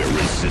where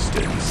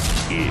resistance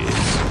is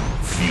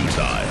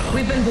futile.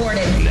 We've been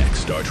boarded. Next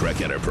Star Trek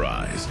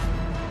Enterprise.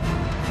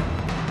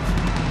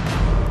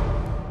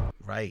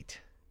 Right.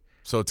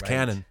 So it's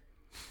canon.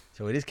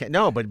 So it is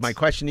no, but my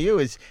question to you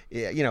is,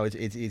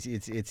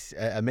 it's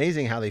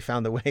amazing how they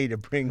found a way to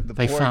bring the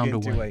Borg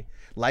into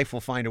Life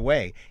Will Find a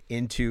Way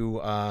into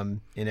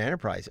in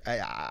Enterprise.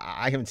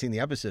 I haven't seen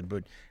the episode,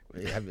 but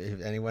have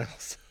anyone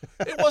else?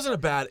 It wasn't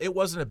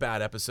a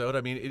bad episode.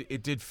 I mean,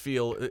 it did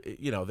feel,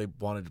 they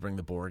wanted to bring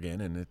the Borg in,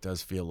 and it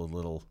does feel a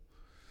little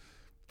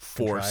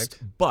forced,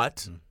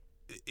 but.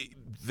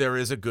 There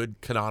is a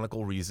good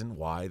canonical reason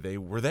why they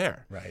were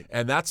there. Right.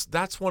 And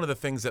that's one of the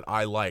things that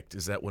I liked,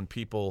 is that when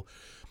people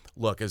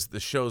look, as the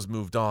shows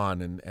moved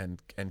on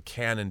and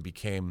canon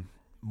became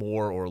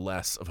more or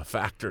less of a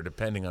factor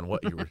depending on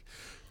what you were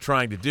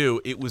trying to do,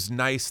 it was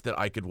nice that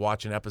I could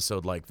watch an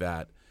episode like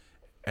that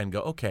and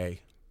go, okay,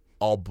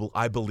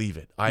 I believe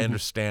it. I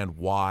understand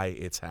why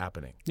it's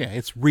happening. Yeah,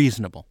 it's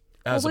reasonable.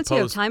 Well, once you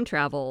have time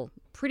travel,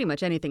 pretty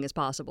much anything is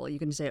possible. You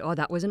can say, oh,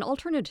 that was an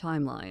alternate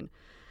timeline.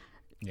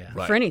 Yeah.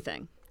 For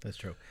anything. That's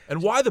true.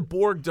 And why the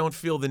Borg don't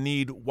feel the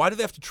need, why do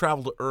they have to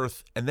travel to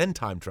Earth and then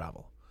time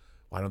travel?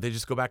 Why don't they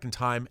just go back in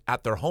time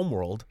at their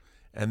homeworld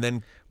and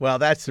then... Well,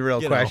 that's the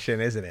real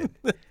question, isn't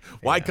it?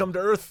 Why come to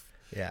Earth?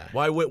 Yeah.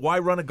 Why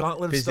run a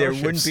gauntlet of starships? Because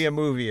there wouldn't be a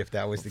movie if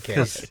that was the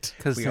case.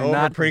 Because they're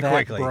not pretty that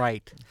quickly.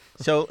 Bright.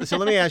 So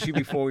let me ask you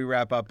before we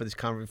wrap up this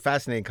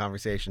fascinating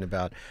conversation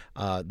about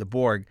the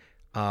Borg,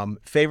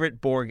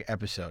 favorite Borg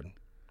episode?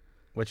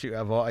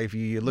 If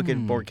you look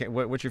at Borg,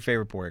 what's your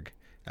favorite Borg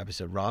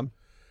episode, Rob?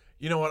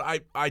 You know what?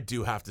 I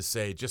do have to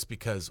say, just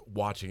because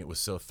watching it was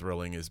so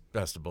thrilling, is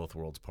Best of Both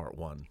Worlds Part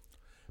 1.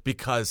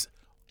 Because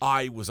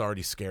I was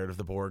already scared of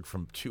the Borg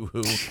from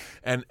Two-Who,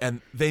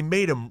 and they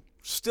made them,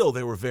 still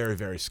they were very,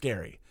 very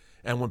scary.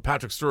 And when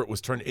Patrick Stewart was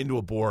turned into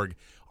a Borg,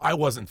 I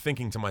wasn't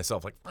thinking to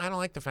myself, like, I don't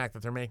like the fact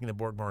that they're making the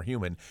Borg more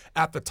human.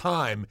 At the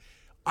time,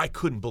 I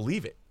couldn't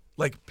believe it.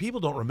 Like, people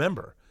don't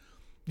remember.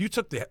 You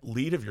took the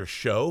lead of your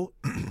show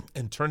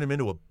and turned him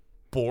into a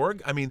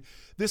Borg? I mean,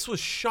 this was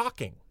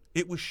shocking.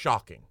 It was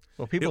shocking.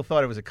 Well, people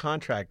thought it was a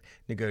contract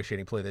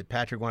negotiating ploy, that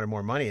Patrick wanted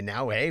more money, and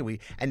now,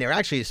 and there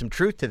actually is some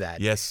truth to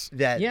that. Yes.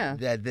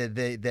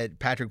 That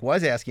Patrick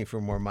was asking for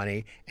more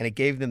money, and it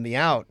gave them the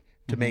out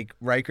to make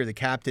Riker the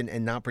captain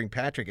and not bring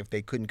Patrick if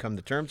they couldn't come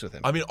to terms with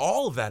him. I mean,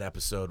 all of that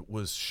episode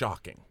was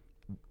shocking.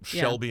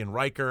 Shelby and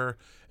Riker,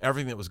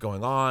 everything that was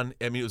going on.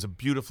 I mean, it was a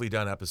beautifully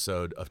done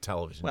episode of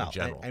television in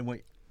general. And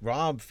what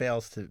Rob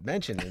fails to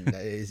mention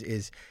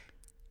is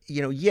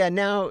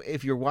now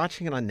if you're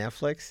watching it on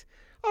Netflix,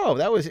 oh,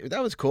 that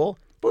was cool.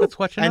 Boop. Let's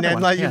watch another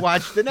one. And then you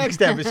watch the next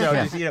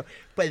episode.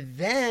 But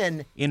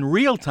then in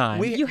real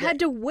time, you had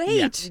to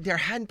wait. There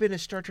hadn't been a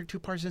Star Trek 2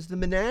 part since The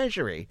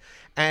Menagerie,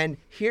 and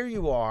here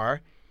you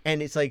are,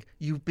 and it's like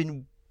you've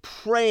been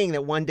praying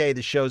that one day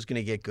the show's going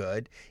to get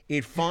good.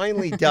 It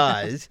finally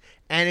does,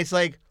 and it's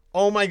like,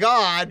 oh my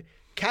God,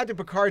 Captain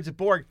Picard's a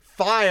Borg,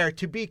 fire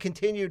to be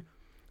continued,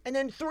 and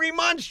then 3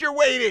 months you're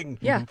waiting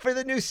for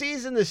the new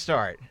season to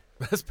start.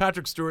 As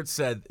Patrick Stewart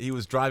said, he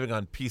was driving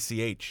on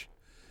PCH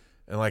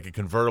in like a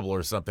convertible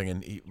or something,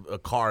 and a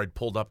car had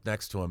pulled up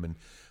next to him, and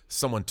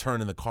someone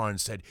turned in the car and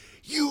said,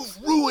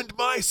 "You've ruined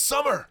my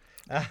summer."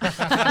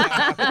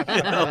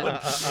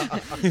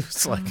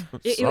 It's like,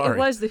 it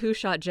was the Who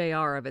Shot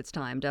JR of its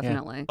time,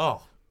 definitely. Yeah.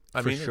 Oh,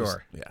 I mean,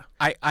 sure. Yeah.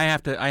 I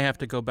have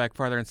to go back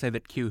farther and say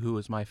that Q-Who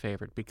is my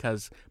favorite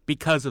because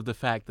of the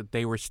fact that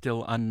they were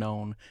still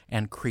unknown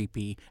and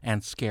creepy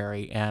and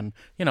scary, and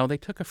they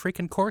took a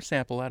freaking core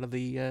sample out of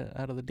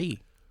the D.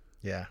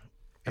 Yeah.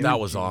 And that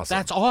was awesome.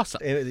 That's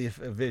awesome. The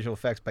visual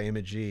effects by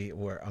Image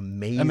were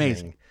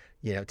amazing.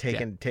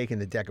 Taking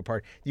the deck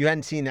apart. You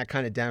hadn't seen that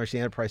kind of damage to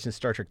the Enterprise since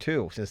Star Trek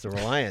II, since the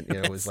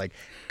Reliant, was like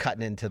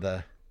cutting into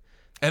the...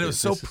 And it was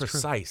so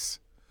precise.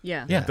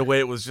 Yeah. The way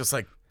it was just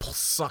like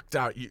sucked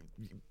out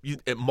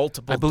at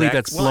multiple I believe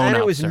decks. that's blown and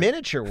out, it was sir.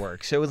 miniature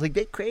work. So it was like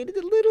they created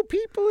the little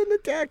people in the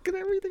deck and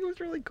everything. It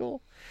was really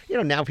cool.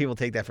 Now people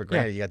take that for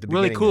granted. You got the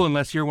really beginning cool of,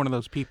 unless you're one of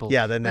those people.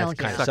 Yeah, then that's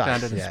kind of sucked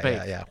sucks. down into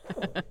space. Yeah.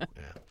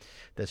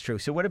 That's true.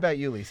 So what about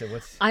you, Lisa?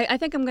 I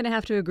think I'm going to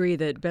have to agree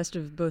that Best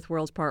of Both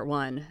Worlds Part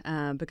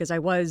 1, because I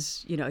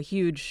was, a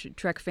huge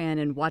Trek fan,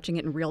 and watching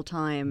it in real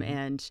time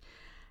and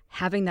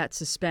having that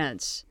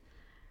suspense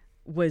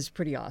was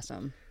pretty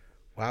awesome.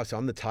 Wow, so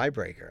I'm the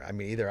tiebreaker. I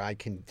mean, either I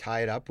can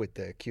tie it up with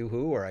the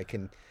Q-Who,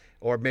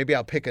 or maybe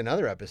I'll pick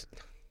another episode.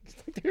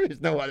 There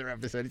is no other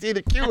episode. It's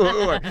either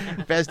Q-Who or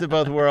Best of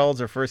Both Worlds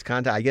or First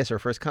Contact. I guess, or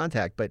First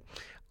Contact. But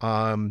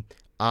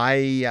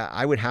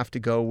I would have to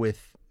go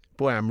with.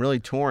 Boy, I'm really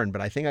torn, but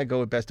I think I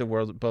go with Best of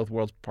Both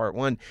Worlds Part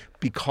 1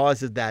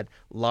 because of that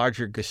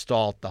larger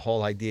gestalt, the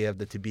whole idea of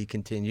the to be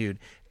continued,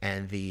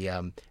 and the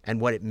and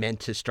what it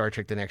meant to Star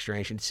Trek: The Next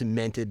Generation. It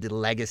cemented the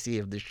legacy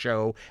of the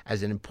show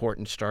as an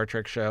important Star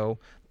Trek show,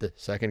 the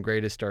second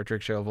greatest Star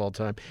Trek show of all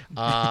time.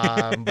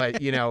 But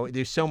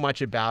there's so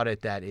much about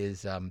it that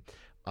is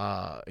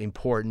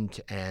important,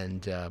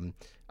 and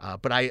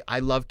but I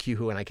love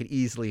Q-Who, and I could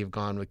easily have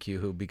gone with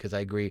Q-Who because I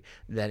agree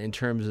that in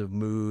terms of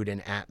mood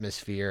and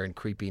atmosphere and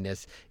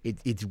creepiness,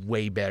 it's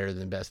way better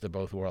than Best of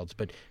Both Worlds.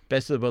 But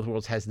Best of Both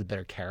Worlds has the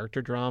better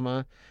character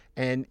drama.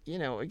 And,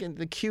 again,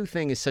 the Q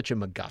thing is such a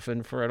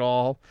MacGuffin for it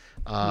all.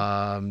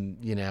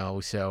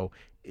 So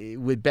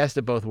with Best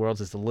of Both Worlds,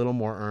 it's a little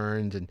more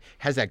earned and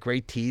has that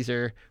great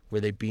teaser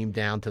where they beam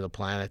down to the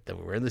planet that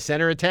we're in the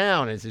center of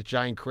town. It's a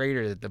giant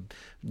crater that the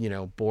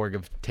Borg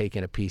have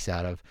taken a piece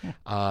out of.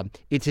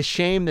 It's a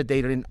shame that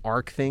they didn't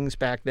arc things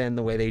back then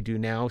the way they do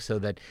now, so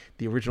that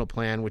the original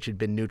plan, which had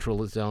been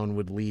neutral zone,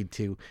 would lead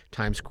to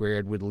Times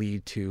Squared, would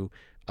lead to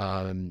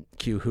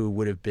Q-Who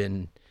would have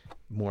been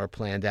more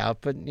planned out.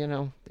 But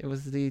it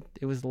was the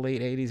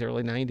late 80s,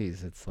 early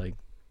 90s. It's like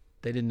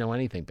they didn't know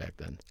anything back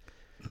then.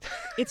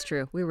 It's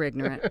true. We were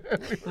ignorant.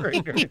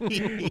 We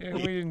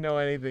didn't know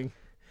anything.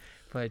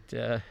 But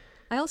I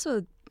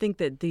also think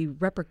that the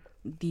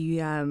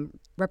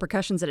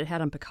repercussions that it had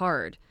on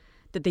Picard,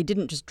 that they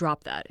didn't just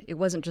drop that. It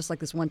wasn't just like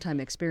this one-time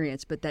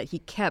experience, but that he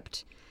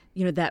kept,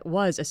 that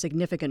was a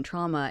significant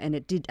trauma, and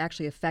it did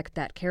actually affect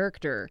that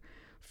character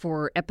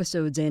for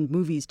episodes and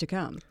movies to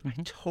come. I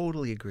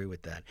totally agree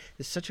with that.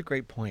 It's such a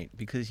great point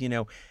because,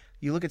 you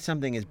look at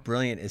something as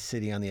brilliant as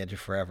City on the Edge of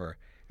Forever,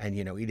 and,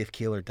 Edith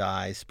Keeler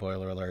dies,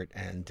 spoiler alert,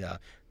 and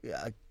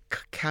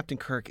Captain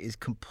Kirk is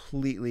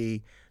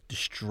completely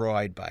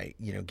destroyed by,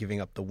 giving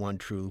up the one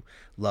true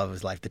love of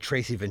his life, the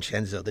Tracy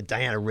Vincenzo, the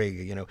Diana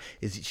Rigg, and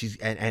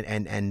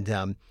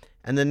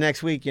the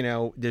next week,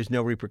 there's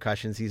no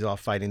repercussions. He's off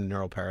fighting the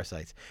neural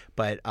parasites,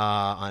 but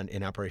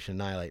in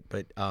Operation Annihilate.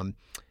 But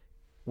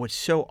what's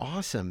so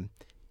awesome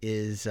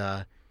is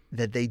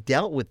that they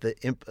dealt with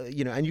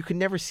and you could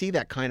never see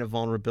that kind of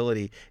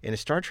vulnerability in a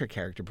Star Trek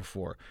character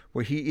before,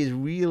 where he is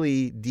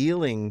really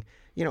dealing,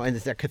 and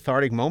it's that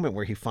cathartic moment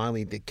where he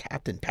finally, the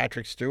captain,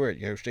 Patrick Stewart,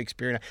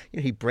 Shakespeare,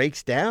 he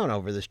breaks down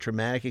over this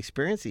traumatic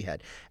experience he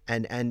had.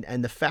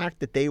 And the fact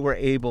that they were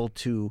able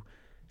to,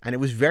 and it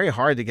was very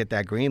hard to get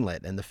that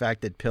greenlit, and the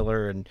fact that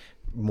Piller and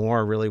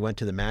Moore really went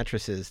to the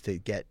mattresses to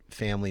get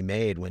Family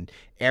made when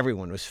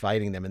everyone was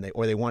fighting them, and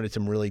they wanted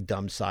some really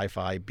dumb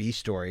sci-fi B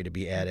story to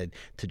be added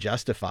to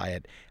justify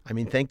it. I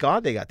mean, thank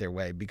God they got their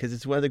way, because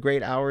it's one of the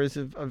great hours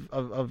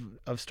of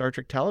Star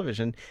Trek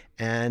television,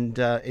 and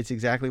it's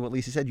exactly what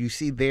Lisa said. You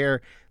see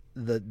there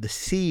the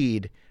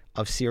seed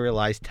of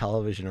serialized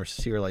television or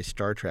serialized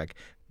Star Trek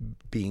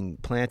being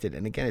planted,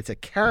 and again, it's a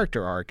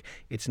character arc.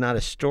 It's not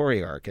a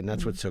story arc, and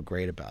that's what's so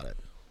great about it.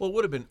 Well, it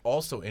would have been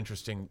also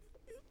interesting.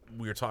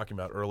 We were talking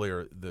about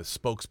earlier the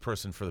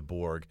spokesperson for the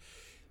Borg,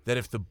 that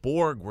if the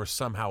Borg were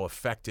somehow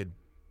affected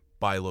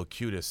by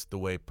Locutus the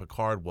way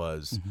Picard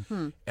was,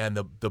 and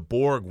the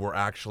Borg were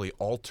actually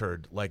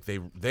altered, like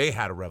they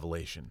had a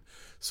revelation.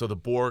 So the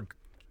Borg,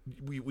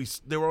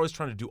 they were always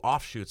trying to do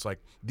offshoots, like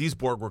these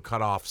Borg were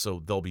cut off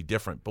so they'll be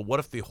different. But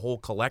what if the whole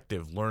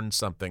collective learned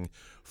something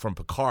from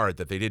Picard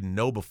that they didn't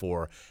know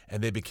before,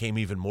 and they became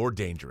even more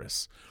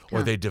dangerous,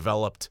 or they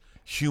developed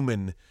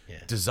human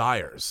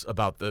desires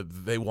about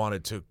they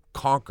wanted to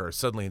conquer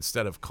suddenly,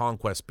 instead of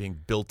conquest being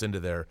built into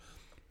their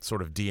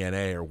sort of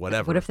DNA or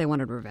whatever. What if they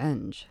wanted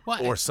revenge?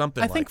 Or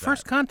something like that. I think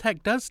First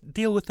Contact does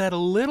deal with that a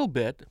little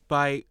bit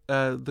by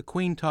the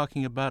Queen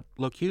talking about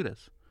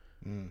Locutus.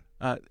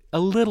 a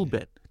little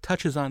bit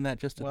touches on that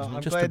just Well,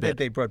 I'm just a glad bit. that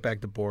they brought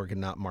back the Borg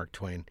and not Mark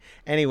Twain.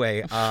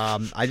 Anyway,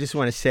 I just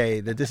want to say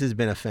that this has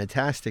been a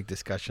fantastic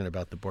discussion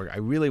about the Borg. I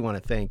really want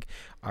to thank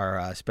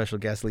our special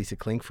guest, Lisa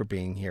Klink, for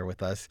being here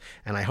with us.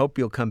 And I hope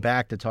you'll come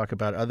back to talk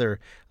about other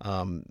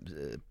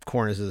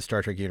corners of the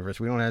Star Trek universe.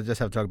 We don't just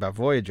have to talk about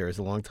Voyager. As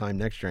a longtime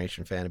Next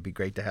Generation fan, it'd be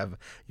great to have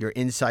your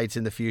insights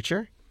in the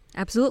future.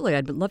 Absolutely.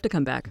 I'd love to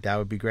come back. That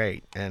would be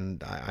great.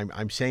 And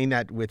I'm saying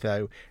that with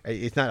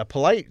it's not a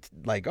polite,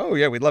 like, oh,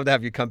 yeah, we'd love to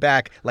have you come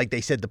back, like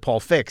they said to Paul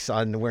Fix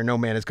on Where No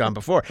Man Has Gone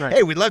Before. Right.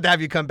 Hey, we'd love to have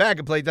you come back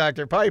and play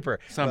Dr. Piper.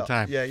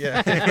 Sometime. Well,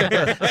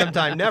 yeah.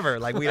 Sometime never.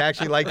 Like, we'd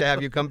actually like to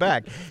have you come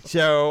back.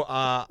 So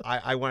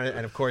I want to,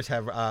 and of course,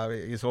 have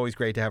it's always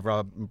great to have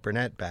Rob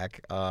Burnett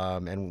back,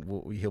 and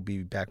he'll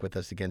be back with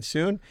us again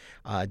soon.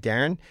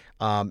 Darren,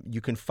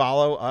 you can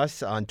follow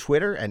us on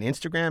Twitter and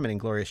Instagram and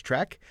Inglorious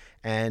Trek.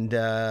 And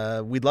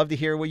we'd love to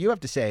hear what you have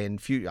to say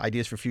and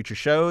ideas for future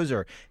shows,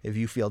 or if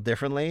you feel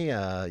differently,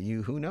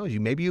 who knows?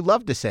 Maybe you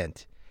love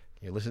Descent.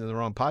 You're listening to the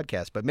wrong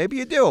podcast, but maybe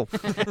you do.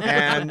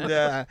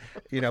 And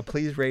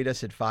please rate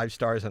us at 5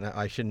 stars. And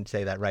I shouldn't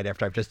say that right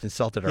after I've just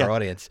insulted our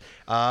audience.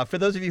 For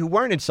those of you who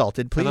weren't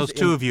insulted, please. For those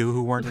 2 of you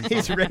who weren't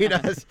please insulted. rate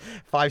us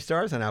 5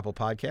 stars on Apple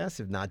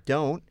Podcasts. If not,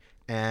 don't.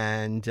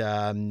 And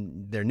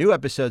there are new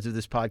episodes of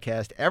this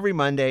podcast every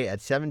Monday at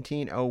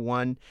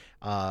 17:01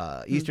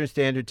 Eastern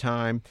Standard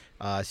Time.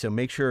 So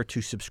make sure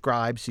to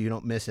subscribe so you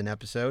don't miss an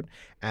episode.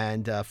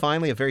 And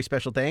finally, a very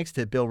special thanks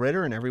to Bill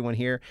Ritter and everyone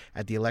here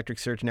at the Electric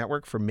Search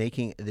Network for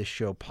making this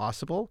show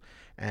possible.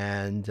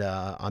 And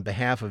on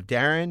behalf of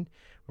Darren,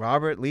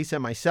 Robert, Lisa,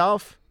 and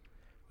myself,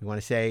 we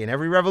want to say in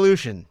every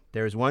revolution,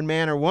 there is one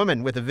man or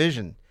woman with a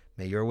vision.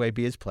 May your way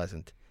be as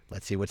pleasant.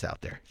 Let's see what's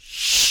out there.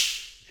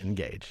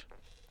 Engage.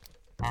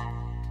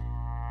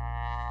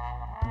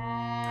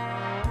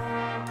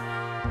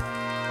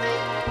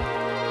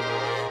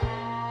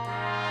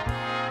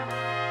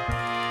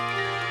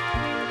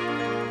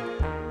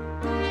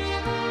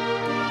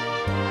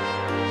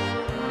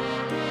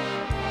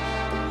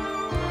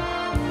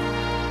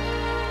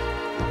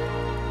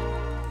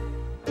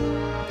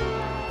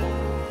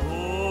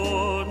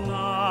 Good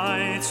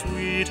night,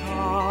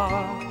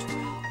 sweetheart.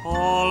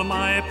 All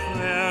my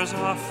prayers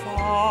are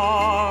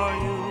for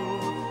you.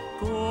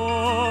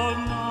 Good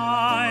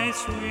night,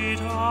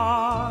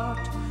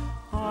 sweetheart.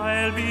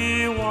 I'll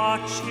be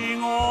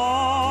watching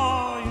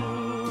all